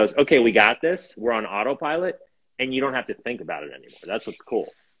brain then goes, okay, we got this. We're on autopilot, and you don't have to think about it anymore. That's what's cool.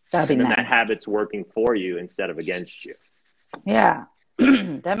 That'd be nice. That habit's working for you instead of against you. Yeah,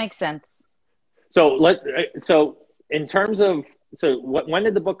 that makes sense. So in terms of, when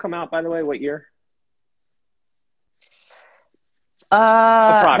did the book come out, by the way? What year?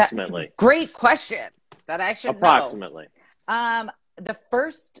 Approximately. Great question. That I should Approximately. Know. The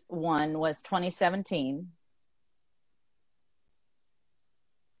first one was 2017.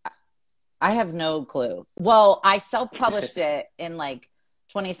 I have no clue. Well, I self-published it in like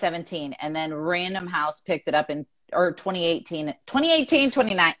 2017, and then Random House picked it up in 2018,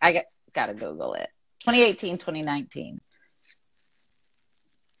 2019. I gotta Google it. 2018, 2019.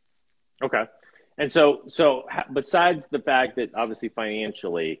 Okay. And so besides the fact that obviously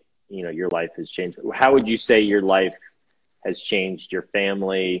financially, you know, your life has changed, how would you say your life has changed your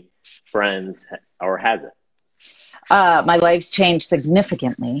family, friends, or has it? My life's changed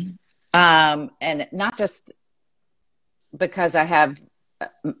significantly. And not just because I have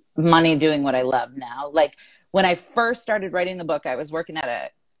money doing what I love now. Like when I first started writing the book, I was working at a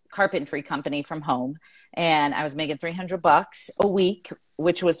carpentry company from home, and I was making $300 a week,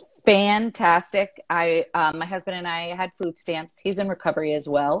 which was fantastic. My husband and I had food stamps. He's in recovery as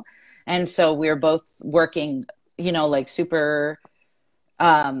well. And so we were both working, like super,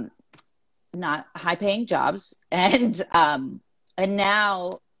 not high paying jobs. And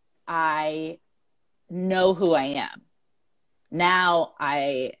now I know who I am. Now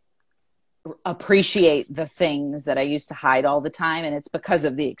I appreciate the things that I used to hide all the time. And it's because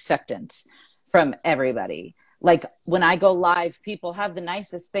of the acceptance from everybody. Like when I go live, people have the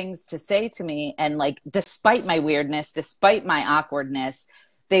nicest things to say to me. And like, despite my weirdness, despite my awkwardness,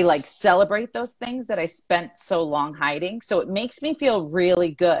 they like celebrate those things that I spent so long hiding. So it makes me feel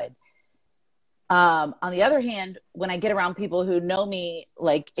really good. On the other hand, when I get around people who know me,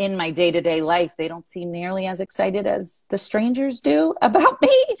 like in my day-to-day life, they don't seem nearly as excited as the strangers do about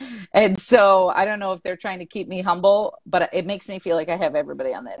me. And so I don't know if they're trying to keep me humble, but it makes me feel like I have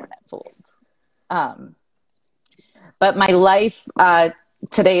everybody on the internet fooled. But my life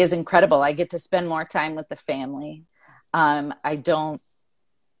today is incredible. I get to spend more time with the family.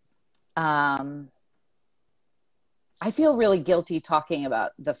 I feel really guilty talking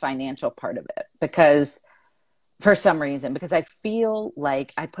about the financial part of it because I feel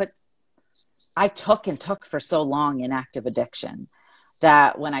like I took for so long in active addiction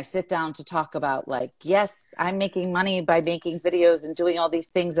that when I sit down to talk about like, yes, I'm making money by making videos and doing all these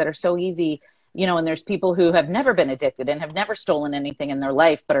things that are so easy, and there's people who have never been addicted and have never stolen anything in their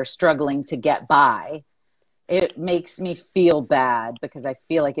life, but are struggling to get by. It makes me feel bad because I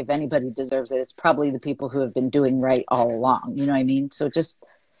feel like if anybody deserves it, it's probably the people who have been doing right all along. You know what I mean? So just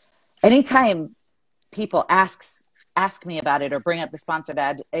anytime people ask me about it or bring up the sponsored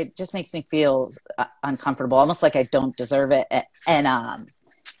ad, it just makes me feel uncomfortable, almost like I don't deserve it. And I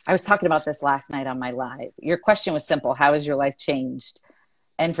was talking about this last night on my live. Your question was simple. How has your life changed?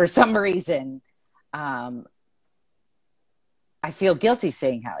 And for some reason, I feel guilty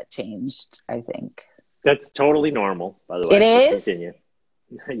saying how it changed, I think. That's totally normal, by the way. It is? Continue.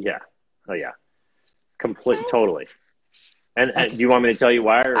 Yeah. Oh, yeah. Totally. And, okay. And do you want me to tell you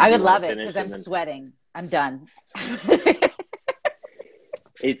why? Or I would love it because I'm sweating. I'm done.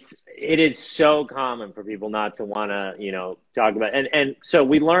 It is so common for people not to want to, talk about it. And so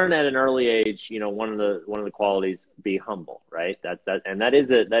we learn at an early age, one of the qualities, be humble, right? That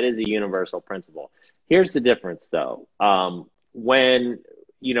is a universal principle. Here's the difference though. When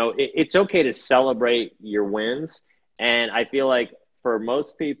it's okay to celebrate your wins. And I feel like for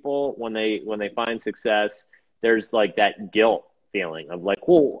most people, when they find success, there's like that guilt feeling of like,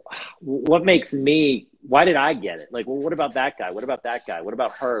 well, why did I get it? Like, well, what about that guy? What about that guy? What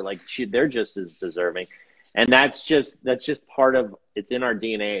about her? Like they're just as deserving. And that's just part of, it's in our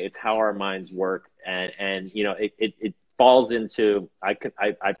DNA. It's how our minds work. And it falls into, I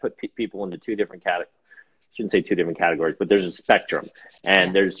put people into two different categories. Shouldn't say two different categories, but there's a spectrum,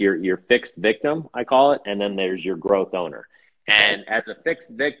 and there's your fixed victim, I call it. And then there's your growth owner. And as a fixed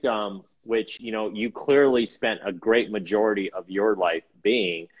victim, which, you clearly spent a great majority of your life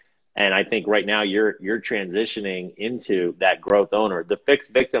being, and I think right now you're transitioning into that growth owner. The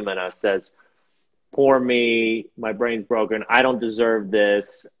fixed victim in us says, poor me, my brain's broken. I don't deserve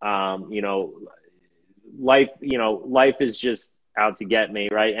this. Life is just out to get me.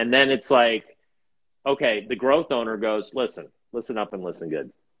 Right. And then it's like, okay, the growth owner goes, listen up and listen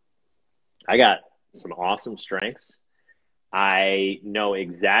good. I got some awesome strengths. I know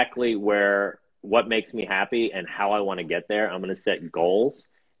exactly what makes me happy and how I want to get there. I'm going to set goals,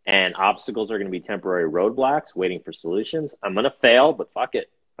 and obstacles are going to be temporary roadblocks waiting for solutions. I'm going to fail, but fuck it.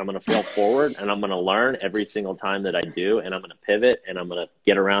 I'm going to fail forward, and I'm going to learn every single time that I do, and I'm going to pivot, and I'm going to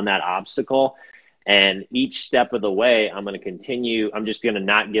get around that obstacle. And each step of the way, I'm going to continue. I'm just going to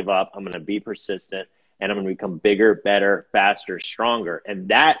not give up. I'm going to be persistent, and I'm going to become bigger, better, faster, stronger. And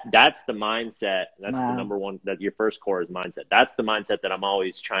that's the mindset. That's the number one, that your first core is mindset. That's the mindset that I'm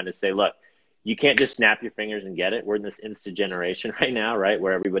always trying to say, look, you can't just snap your fingers and get it. We're in this instant generation right now, right?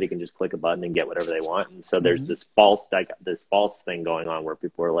 Where everybody can just click a button and get whatever they want. And so there's this false thing going on where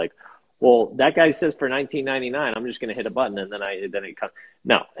people are like, well, that guy says for $19.99, I'm just going to hit a button and then it comes.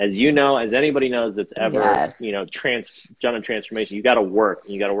 No, as you know, as anybody knows that's ever, done a transformation, you got to work,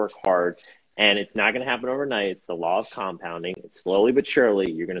 and you got to work hard, and it's not going to happen overnight. It's the law of compounding. It's slowly but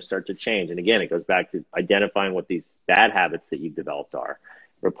surely, you're going to start to change. And again, it goes back to identifying what these bad habits that you've developed are.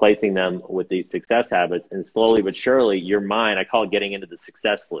 replacing them with these success habits. And slowly but surely, your mind, I call it getting into the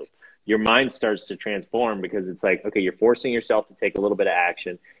success loop. Your mind starts to transform because it's like, okay, you're forcing yourself to take a little bit of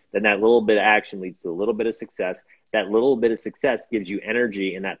action. Then that little bit of action leads to a little bit of success. That little bit of success gives you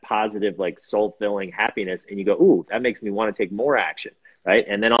energy and that positive, like soul-filling happiness. And you go, ooh, that makes me want to take more action, right?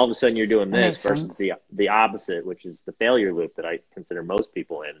 And then all of a sudden you're doing this versus the opposite, which is the failure loop that I consider most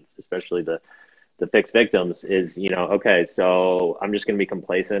people in, especially the fixed victims, is, you know, okay, so I'm just going to be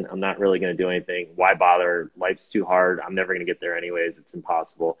complacent. I'm not really going to do anything. Why bother? Life's too hard. I'm never going to get there anyways. It's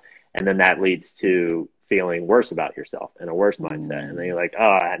impossible. And then that leads to feeling worse about yourself and a worse mindset. And then you're like,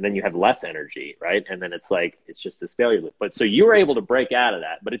 oh, and then you have less energy, right? And then it's like, it's just this failure loop. But so you were able to break out of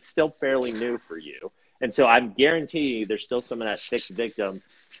that, but it's still fairly new for you. And so I'm guaranteeing you there's still some of that fixed victim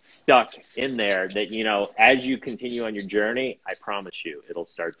stuck in there that, you know, as you continue on your journey, I promise you it'll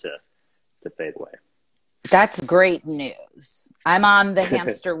start to fade away. That's great news. I'm on the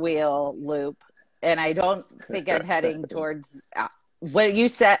hamster wheel loop, and I don't think I'm heading towards what you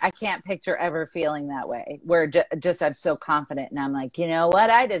said. I can't picture ever feeling that way, where just I'm so confident and I'm like, you know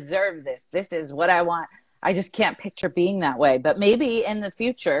what? I deserve this. This is what I want. I just can't picture being that way. But maybe in the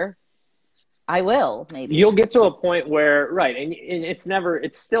future, I will. Maybe you'll get to a point where, right. And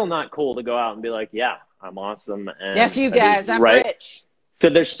it's still not cool to go out and be like, yeah, I'm awesome. And F you guys, I'm rich. So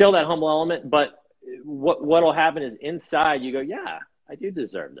there's still that humble element, but what'll happen is inside you go, yeah, I do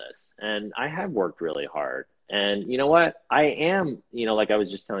deserve this. And I have worked really hard. And you know what? I am, you know, like I was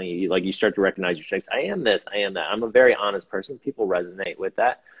just telling you, like you start to recognize your strengths. I am this, I am that. I'm a very honest person. People resonate with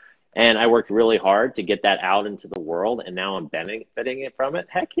that. And I worked really hard to get that out into the world. And now I'm benefiting it from it.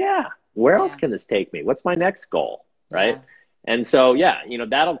 Heck yeah. Where else can this take me? What's my next goal? Right. Yeah. And so, yeah, you know,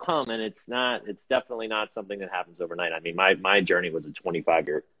 that'll come, and it's definitely not something that happens overnight. I mean, my journey was a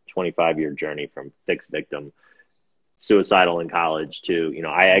 25-year journey from fixed victim, suicidal in college to, you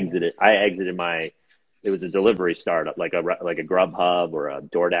know, I exited it was a delivery startup, like a Grubhub or a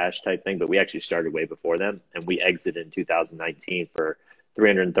DoorDash type thing, but we actually started way before them, and we exited in 2019 for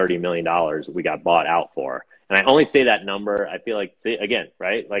 $330 million we got bought out for. And I only say that number, I feel like, see, again,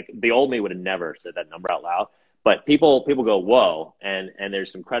 right? Like the old me would have never said that number out loud. But people go, whoa, and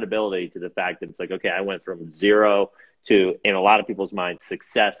there's some credibility to the fact that it's like, okay, I went from zero to, in a lot of people's minds,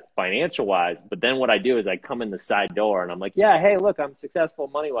 success financial-wise. But then what I do is I come in the side door and I'm like, yeah, hey, look, I'm successful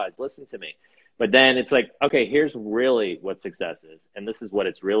money-wise. Listen to me. But then it's like, okay, here's really what success is. And this is what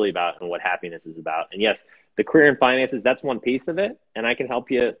it's really about and what happiness is about. And yes, the career and finances, that's one piece of it. And I can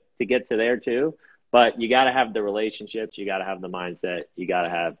help you to get to there too. But you got to have the relationships. You got to have the mindset. You got to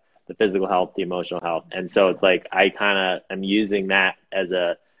have the physical health, the emotional health. And so it's like, I kind of am using that as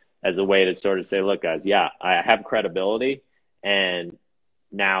a way to sort of say, look, guys, yeah, I have credibility, and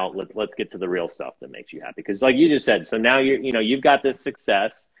now let's get to the real stuff that makes you happy. Because like you just said, so now you've got this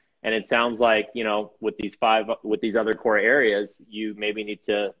success, and it sounds like, you know, with these other core areas, you maybe need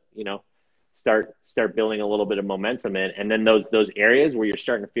to, you know, start building a little bit of momentum in. And then those areas where you're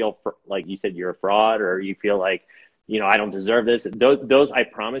starting to feel like you said, you're a fraud, or you feel like, you know, I don't deserve this. Those, I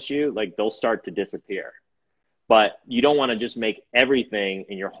promise you, like, they'll start to disappear. But you don't want to just make everything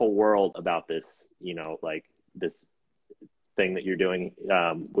in your whole world about this, you know, like this thing that you're doing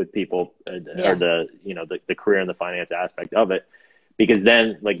with people, or the, you know, the career and the finance aspect of it. Because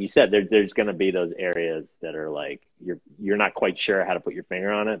then, like you said, there's going to be those areas that are like, you're not quite sure how to put your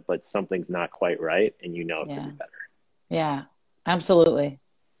finger on it, but something's not quite right, and you know it could be better. Yeah, absolutely.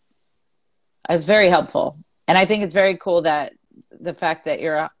 It's very helpful. And I think it's very cool that the fact that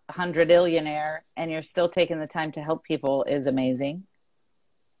you're a 100-illionaire and you're still taking the time to help people is amazing.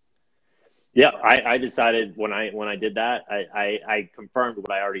 Yeah, I decided when I did that, I confirmed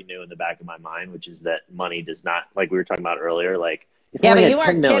what I already knew in the back of my mind, which is that money does not, like we were talking about earlier, like, yeah, but you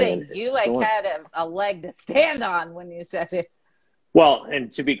weren't kidding. You like had a leg to stand on when you said it. Well,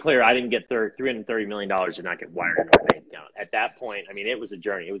 and to be clear, I didn't get $330 million did not get wired into my bank account. At that point, I mean, it was a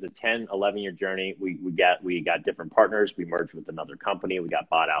journey. It was a 10, 11-year journey. We got different partners. We merged with another company. We got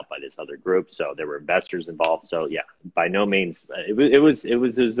bought out by this other group. So there were investors involved. So yeah, by no means, it was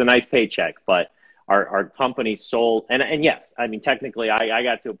a nice paycheck, but our company sold. And yes, I mean, technically I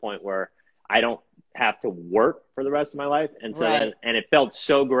got to a point where I don't have to work for the rest of my life. And so right. and it felt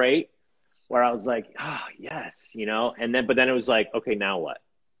so great, where I was like, oh, yes, you know, but then it was like, okay, now what?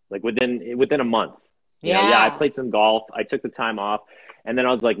 Like within a month, you know, I played some golf. I took the time off, and then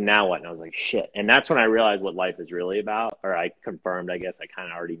I was like, now what? And I was like, shit. And that's when I realized what life is really about, or I confirmed, I guess I kind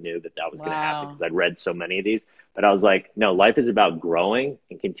of already knew that was going to happen because I'd read so many of these, but I was like, no, life is about growing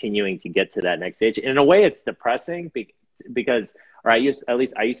and continuing to get to that next stage. And in a way it's depressing because, or at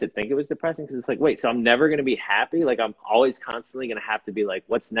least I used to think it was depressing because it's like, wait, so I'm never going to be happy. Like I'm always constantly going to have to be like,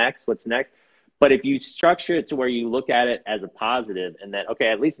 what's next? What's next? But if you structure it to where you look at it as a positive and that,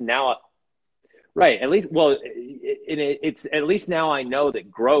 okay, at least now, right, at least, well, it's at least now I know that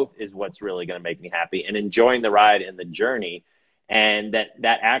growth is what's really going to make me happy and enjoying the ride and the journey, and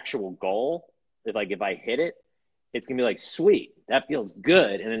that actual goal, if I hit it, it's going to be like, sweet, that feels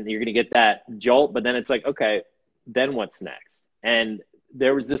good. And then you're going to get that jolt, but then it's like, okay, then what's next? And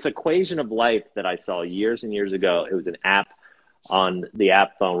there was this equation of life that I saw years and years ago. It was an app on the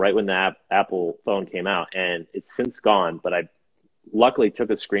app phone, right when the Apple phone came out, and it's since gone, but I luckily took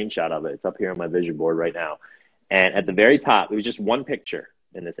a screenshot of it. It's up here on my vision board right now. And at the very top, it was just one picture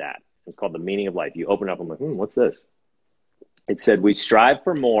in this app. It's called The Meaning of Life. You open up, I'm like, what's this? It said, we strive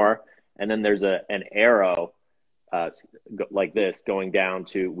for more. And then there's an arrow like this going down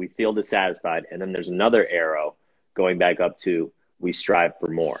to, we feel dissatisfied. And then there's another arrow going back up to, we strive for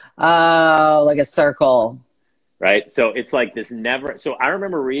more. Oh, like a circle. Right. So it's like this never. So I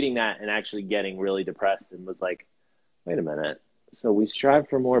remember reading that and actually getting really depressed and was like, wait a minute. So we strive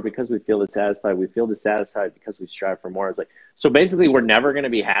for more because we feel dissatisfied. We feel dissatisfied because we strive for more. It's like, so basically we're never going to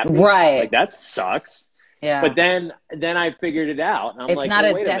be happy. Right. Like that sucks. Yeah. But then I figured it out. And I'm it's like, not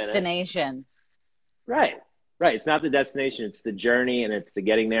well, a wait destination. Right. Right. It's not the destination. It's the journey, and it's the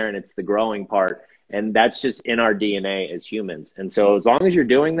getting there, and it's the growing part. And that's just in our DNA as humans. And so as long as you're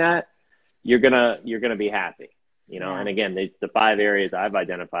doing that, you're gonna be happy. You know, and again, it's the 5 areas I've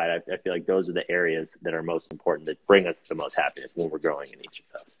identified. I feel like those are the areas that are most important, that bring us the most happiness when we're growing in each of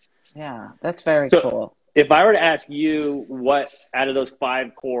those. Yeah, that's very cool. If I were to ask you, what out of those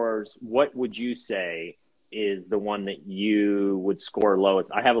 5 cores, what would you say is the one that you would score lowest?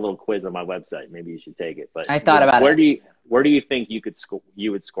 I have a little quiz on my website. Maybe you should take it. But I thought about it. Where do you think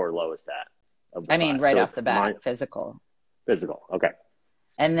you would score lowest at? I mean, right off the bat, physical. Physical. Okay.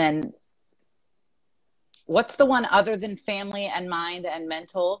 And then what's the one other than family and mind and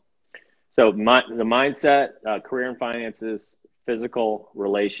mental? So the mindset, career and finances, physical,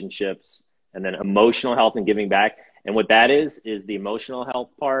 relationships, and then emotional health and giving back. And what that is the emotional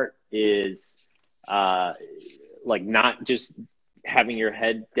health part is like not just having your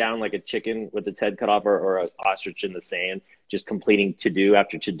head down like a chicken with its head cut off, or an ostrich in the sand, just completing to-do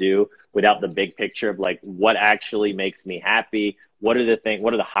after to-do without the big picture of like, what actually makes me happy? What are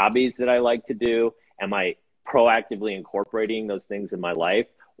the hobbies that I like to do? Am I proactively incorporating those things in my life?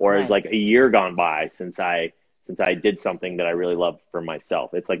 Or is like a year gone by since I did something that I really loved for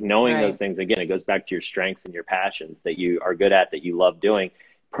myself? It's like knowing those things. Again, it goes back to your strengths and your passions that you are good at, that you love doing,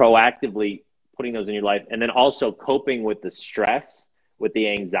 proactively putting those in your life. And then also coping with the stress, with the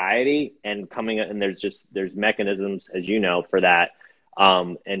anxiety, and there's mechanisms, as you know, for that.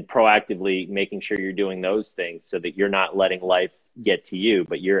 And proactively making sure you're doing those things so that you're not letting life get to you,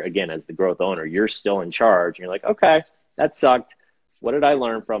 but you're, again, as the growth owner, you're still in charge. And you're like, okay, that sucked. What did I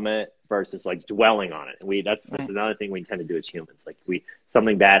learn from it? Versus like dwelling on it. And that's another thing we tend to do as humans. Like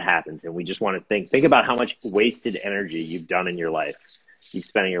something bad happens and we just want to think about how much wasted energy you've done in your life. You've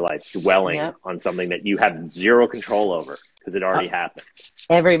spent in your life dwelling on something that you have zero control over because it already happened.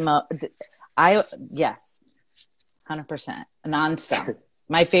 Yes, 100%, nonstop.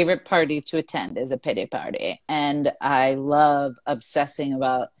 My favorite party to attend is a pity party. And I love obsessing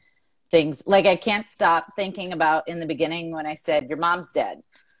about things. Like I can't stop thinking about, in the beginning when I said, your mom's dead.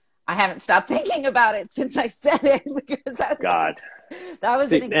 I haven't stopped thinking about it since I said it, because that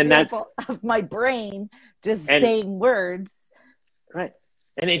was an example of my brain just saying words. Right.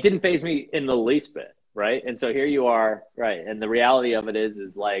 And it didn't faze me in the least bit. Right. And so here you are. Right. And the reality of it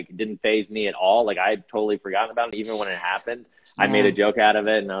is like, it didn't faze me at all. Like I had totally forgotten about it. Even when it happened, I made a joke out of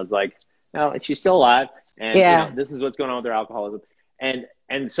it. And I was like, no, she's still alive. And you know, this is what's going on with her alcoholism. And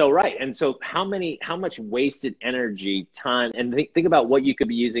so, right. And so how much wasted energy, time, and think about what you could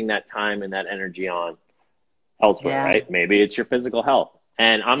be using that time and that energy on elsewhere, right? Maybe it's your physical health.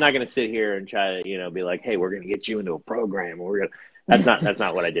 And I'm not going to sit here and try to, be like, hey, we're going to get you into a program. That's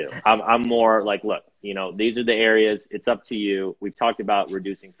not what I do. I'm more like, look, these are the areas. It's up to you. We've talked about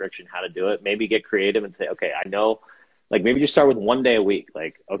reducing friction, how to do it. Maybe get creative and say, okay, I know, like maybe just start with one day a week.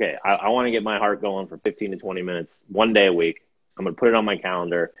 Like, okay, I want to get my heart going for 15 to 20 minutes, one day a week. I'm going to put it on my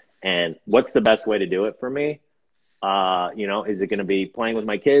calendar. And what's the best way to do it for me? Is it going to be playing with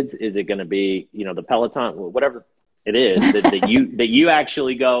my kids? Is it going to be, the Peloton, whatever it is that you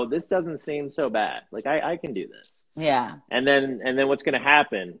actually go, this doesn't seem so bad. Like I can do this. Yeah. And then what's going to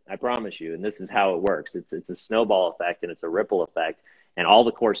happen, I promise you, and this is how it works. It's a snowball effect and it's a ripple effect. And all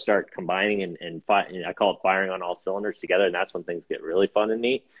the cores start combining and I call it firing on all cylinders together. And that's when things get really fun and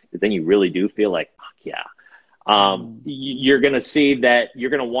neat, because then you really do feel like, fuck yeah, You're going to see that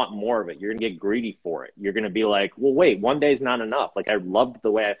you're going to want more of it. You're going to get greedy for it. You're going to be like, well, wait, one day is not enough. Like, I loved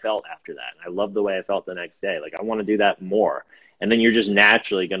the way I felt after that. I loved the way I felt the next day. Like, I want to do that more. And then you're just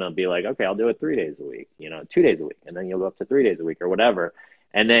naturally going to be like, okay, I'll do it 3 days a week, 2 days a week. And then you'll go up to 3 days a week or whatever.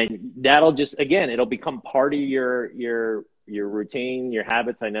 And then that'll just, again, it'll become part of your routine, your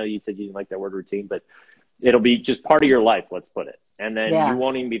habits. I know you said you didn't like that word routine, but it'll be just part of your life, let's put it. And then you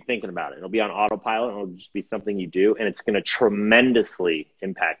won't even be thinking about it. It'll be on autopilot, and it'll just be something you do, and it's going to tremendously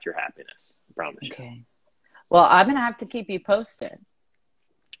impact your happiness. I promise you. Okay. Well, I'm going to have to keep you posted.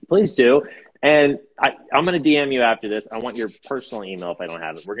 Please do. And I'm going to DM you after this. I want your personal email if I don't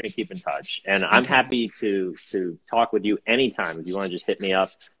have it. We're going to keep in touch. And I'm happy to talk with you anytime. If you want to just hit me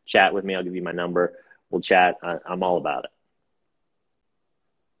up, chat with me, I'll give you my number. We'll chat. I'm all about it.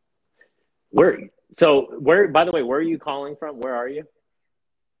 By the way, where are you calling from? Where are you?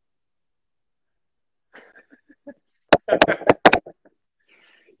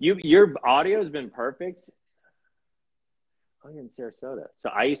 Your audio has been perfect. Oh, you're in Sarasota. So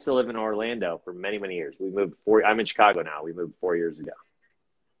I used to live in Orlando for many, many years. I'm in Chicago now. We moved 4 years ago.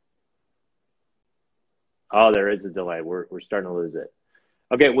 Oh, there is a delay. We're starting to lose it.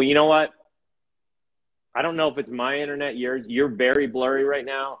 Okay, well, you know what? I don't know if it's my internet, yours. You're very blurry right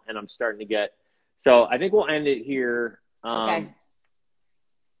now, and I'm starting to get... So I think we'll end it here. Okay.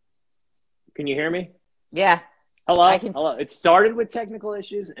 Can you hear me? Yeah. Hello? Hello. It started with technical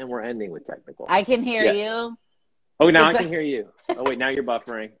issues, and we're ending with technical. I can hear you. Oh, now I can hear you. Oh, wait, now you're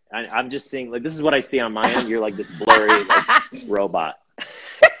buffering. I'm just seeing, like, this is what I see on my end. You're like this blurry robot.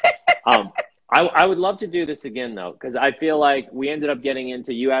 I would love to do this again, though, because I feel like we ended up getting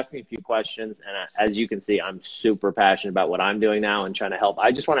into, you asked me a few questions, and as you can see, I'm super passionate about what I'm doing now and trying to help.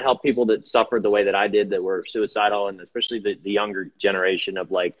 I just want to help people that suffered the way that I did, that were suicidal, and especially the younger generation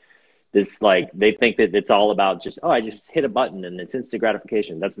of, like, this, like, they think that it's all about just, I just hit a button and it's instant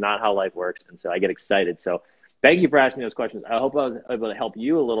gratification. That's not how life works, and so I get excited. So thank you for asking those questions. I hope I was able to help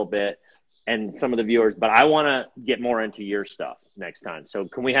you a little bit and some of the viewers, but I want to get more into your stuff next time. So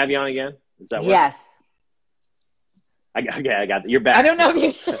can we have you on again? Does that work? Yes. I got that. You're back. I don't know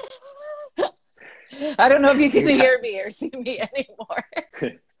if you can hear me or see me anymore.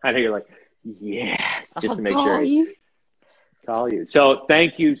 I know you're like, yes, just to make call sure. You. Call you. So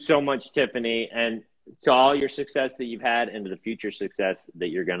thank you so much, Tiffany, and to all your success that you've had and to the future success that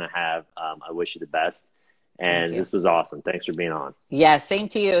you're going to have. I wish you the best. And this was awesome. Thanks for being on. Yeah, same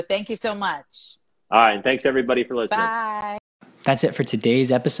to you. Thank you so much. All right. And thanks, everybody, for listening. Bye. That's it for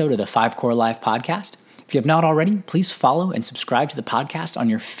today's episode of the 5 Core Life podcast. If you have not already, please follow and subscribe to the podcast on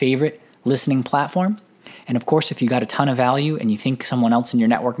your favorite listening platform. And of course, if you got a ton of value and you think someone else in your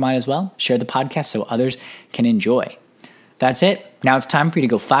network might as well, share the podcast so others can enjoy. That's it. Now it's time for you to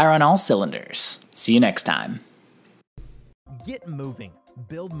go fire on all cylinders. See you next time. Get moving.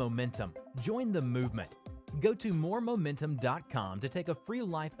 Build momentum. Join the movement. Go to moremomentum.com to take a free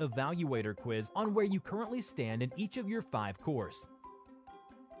life evaluator quiz on where you currently stand in each of your 5 cores.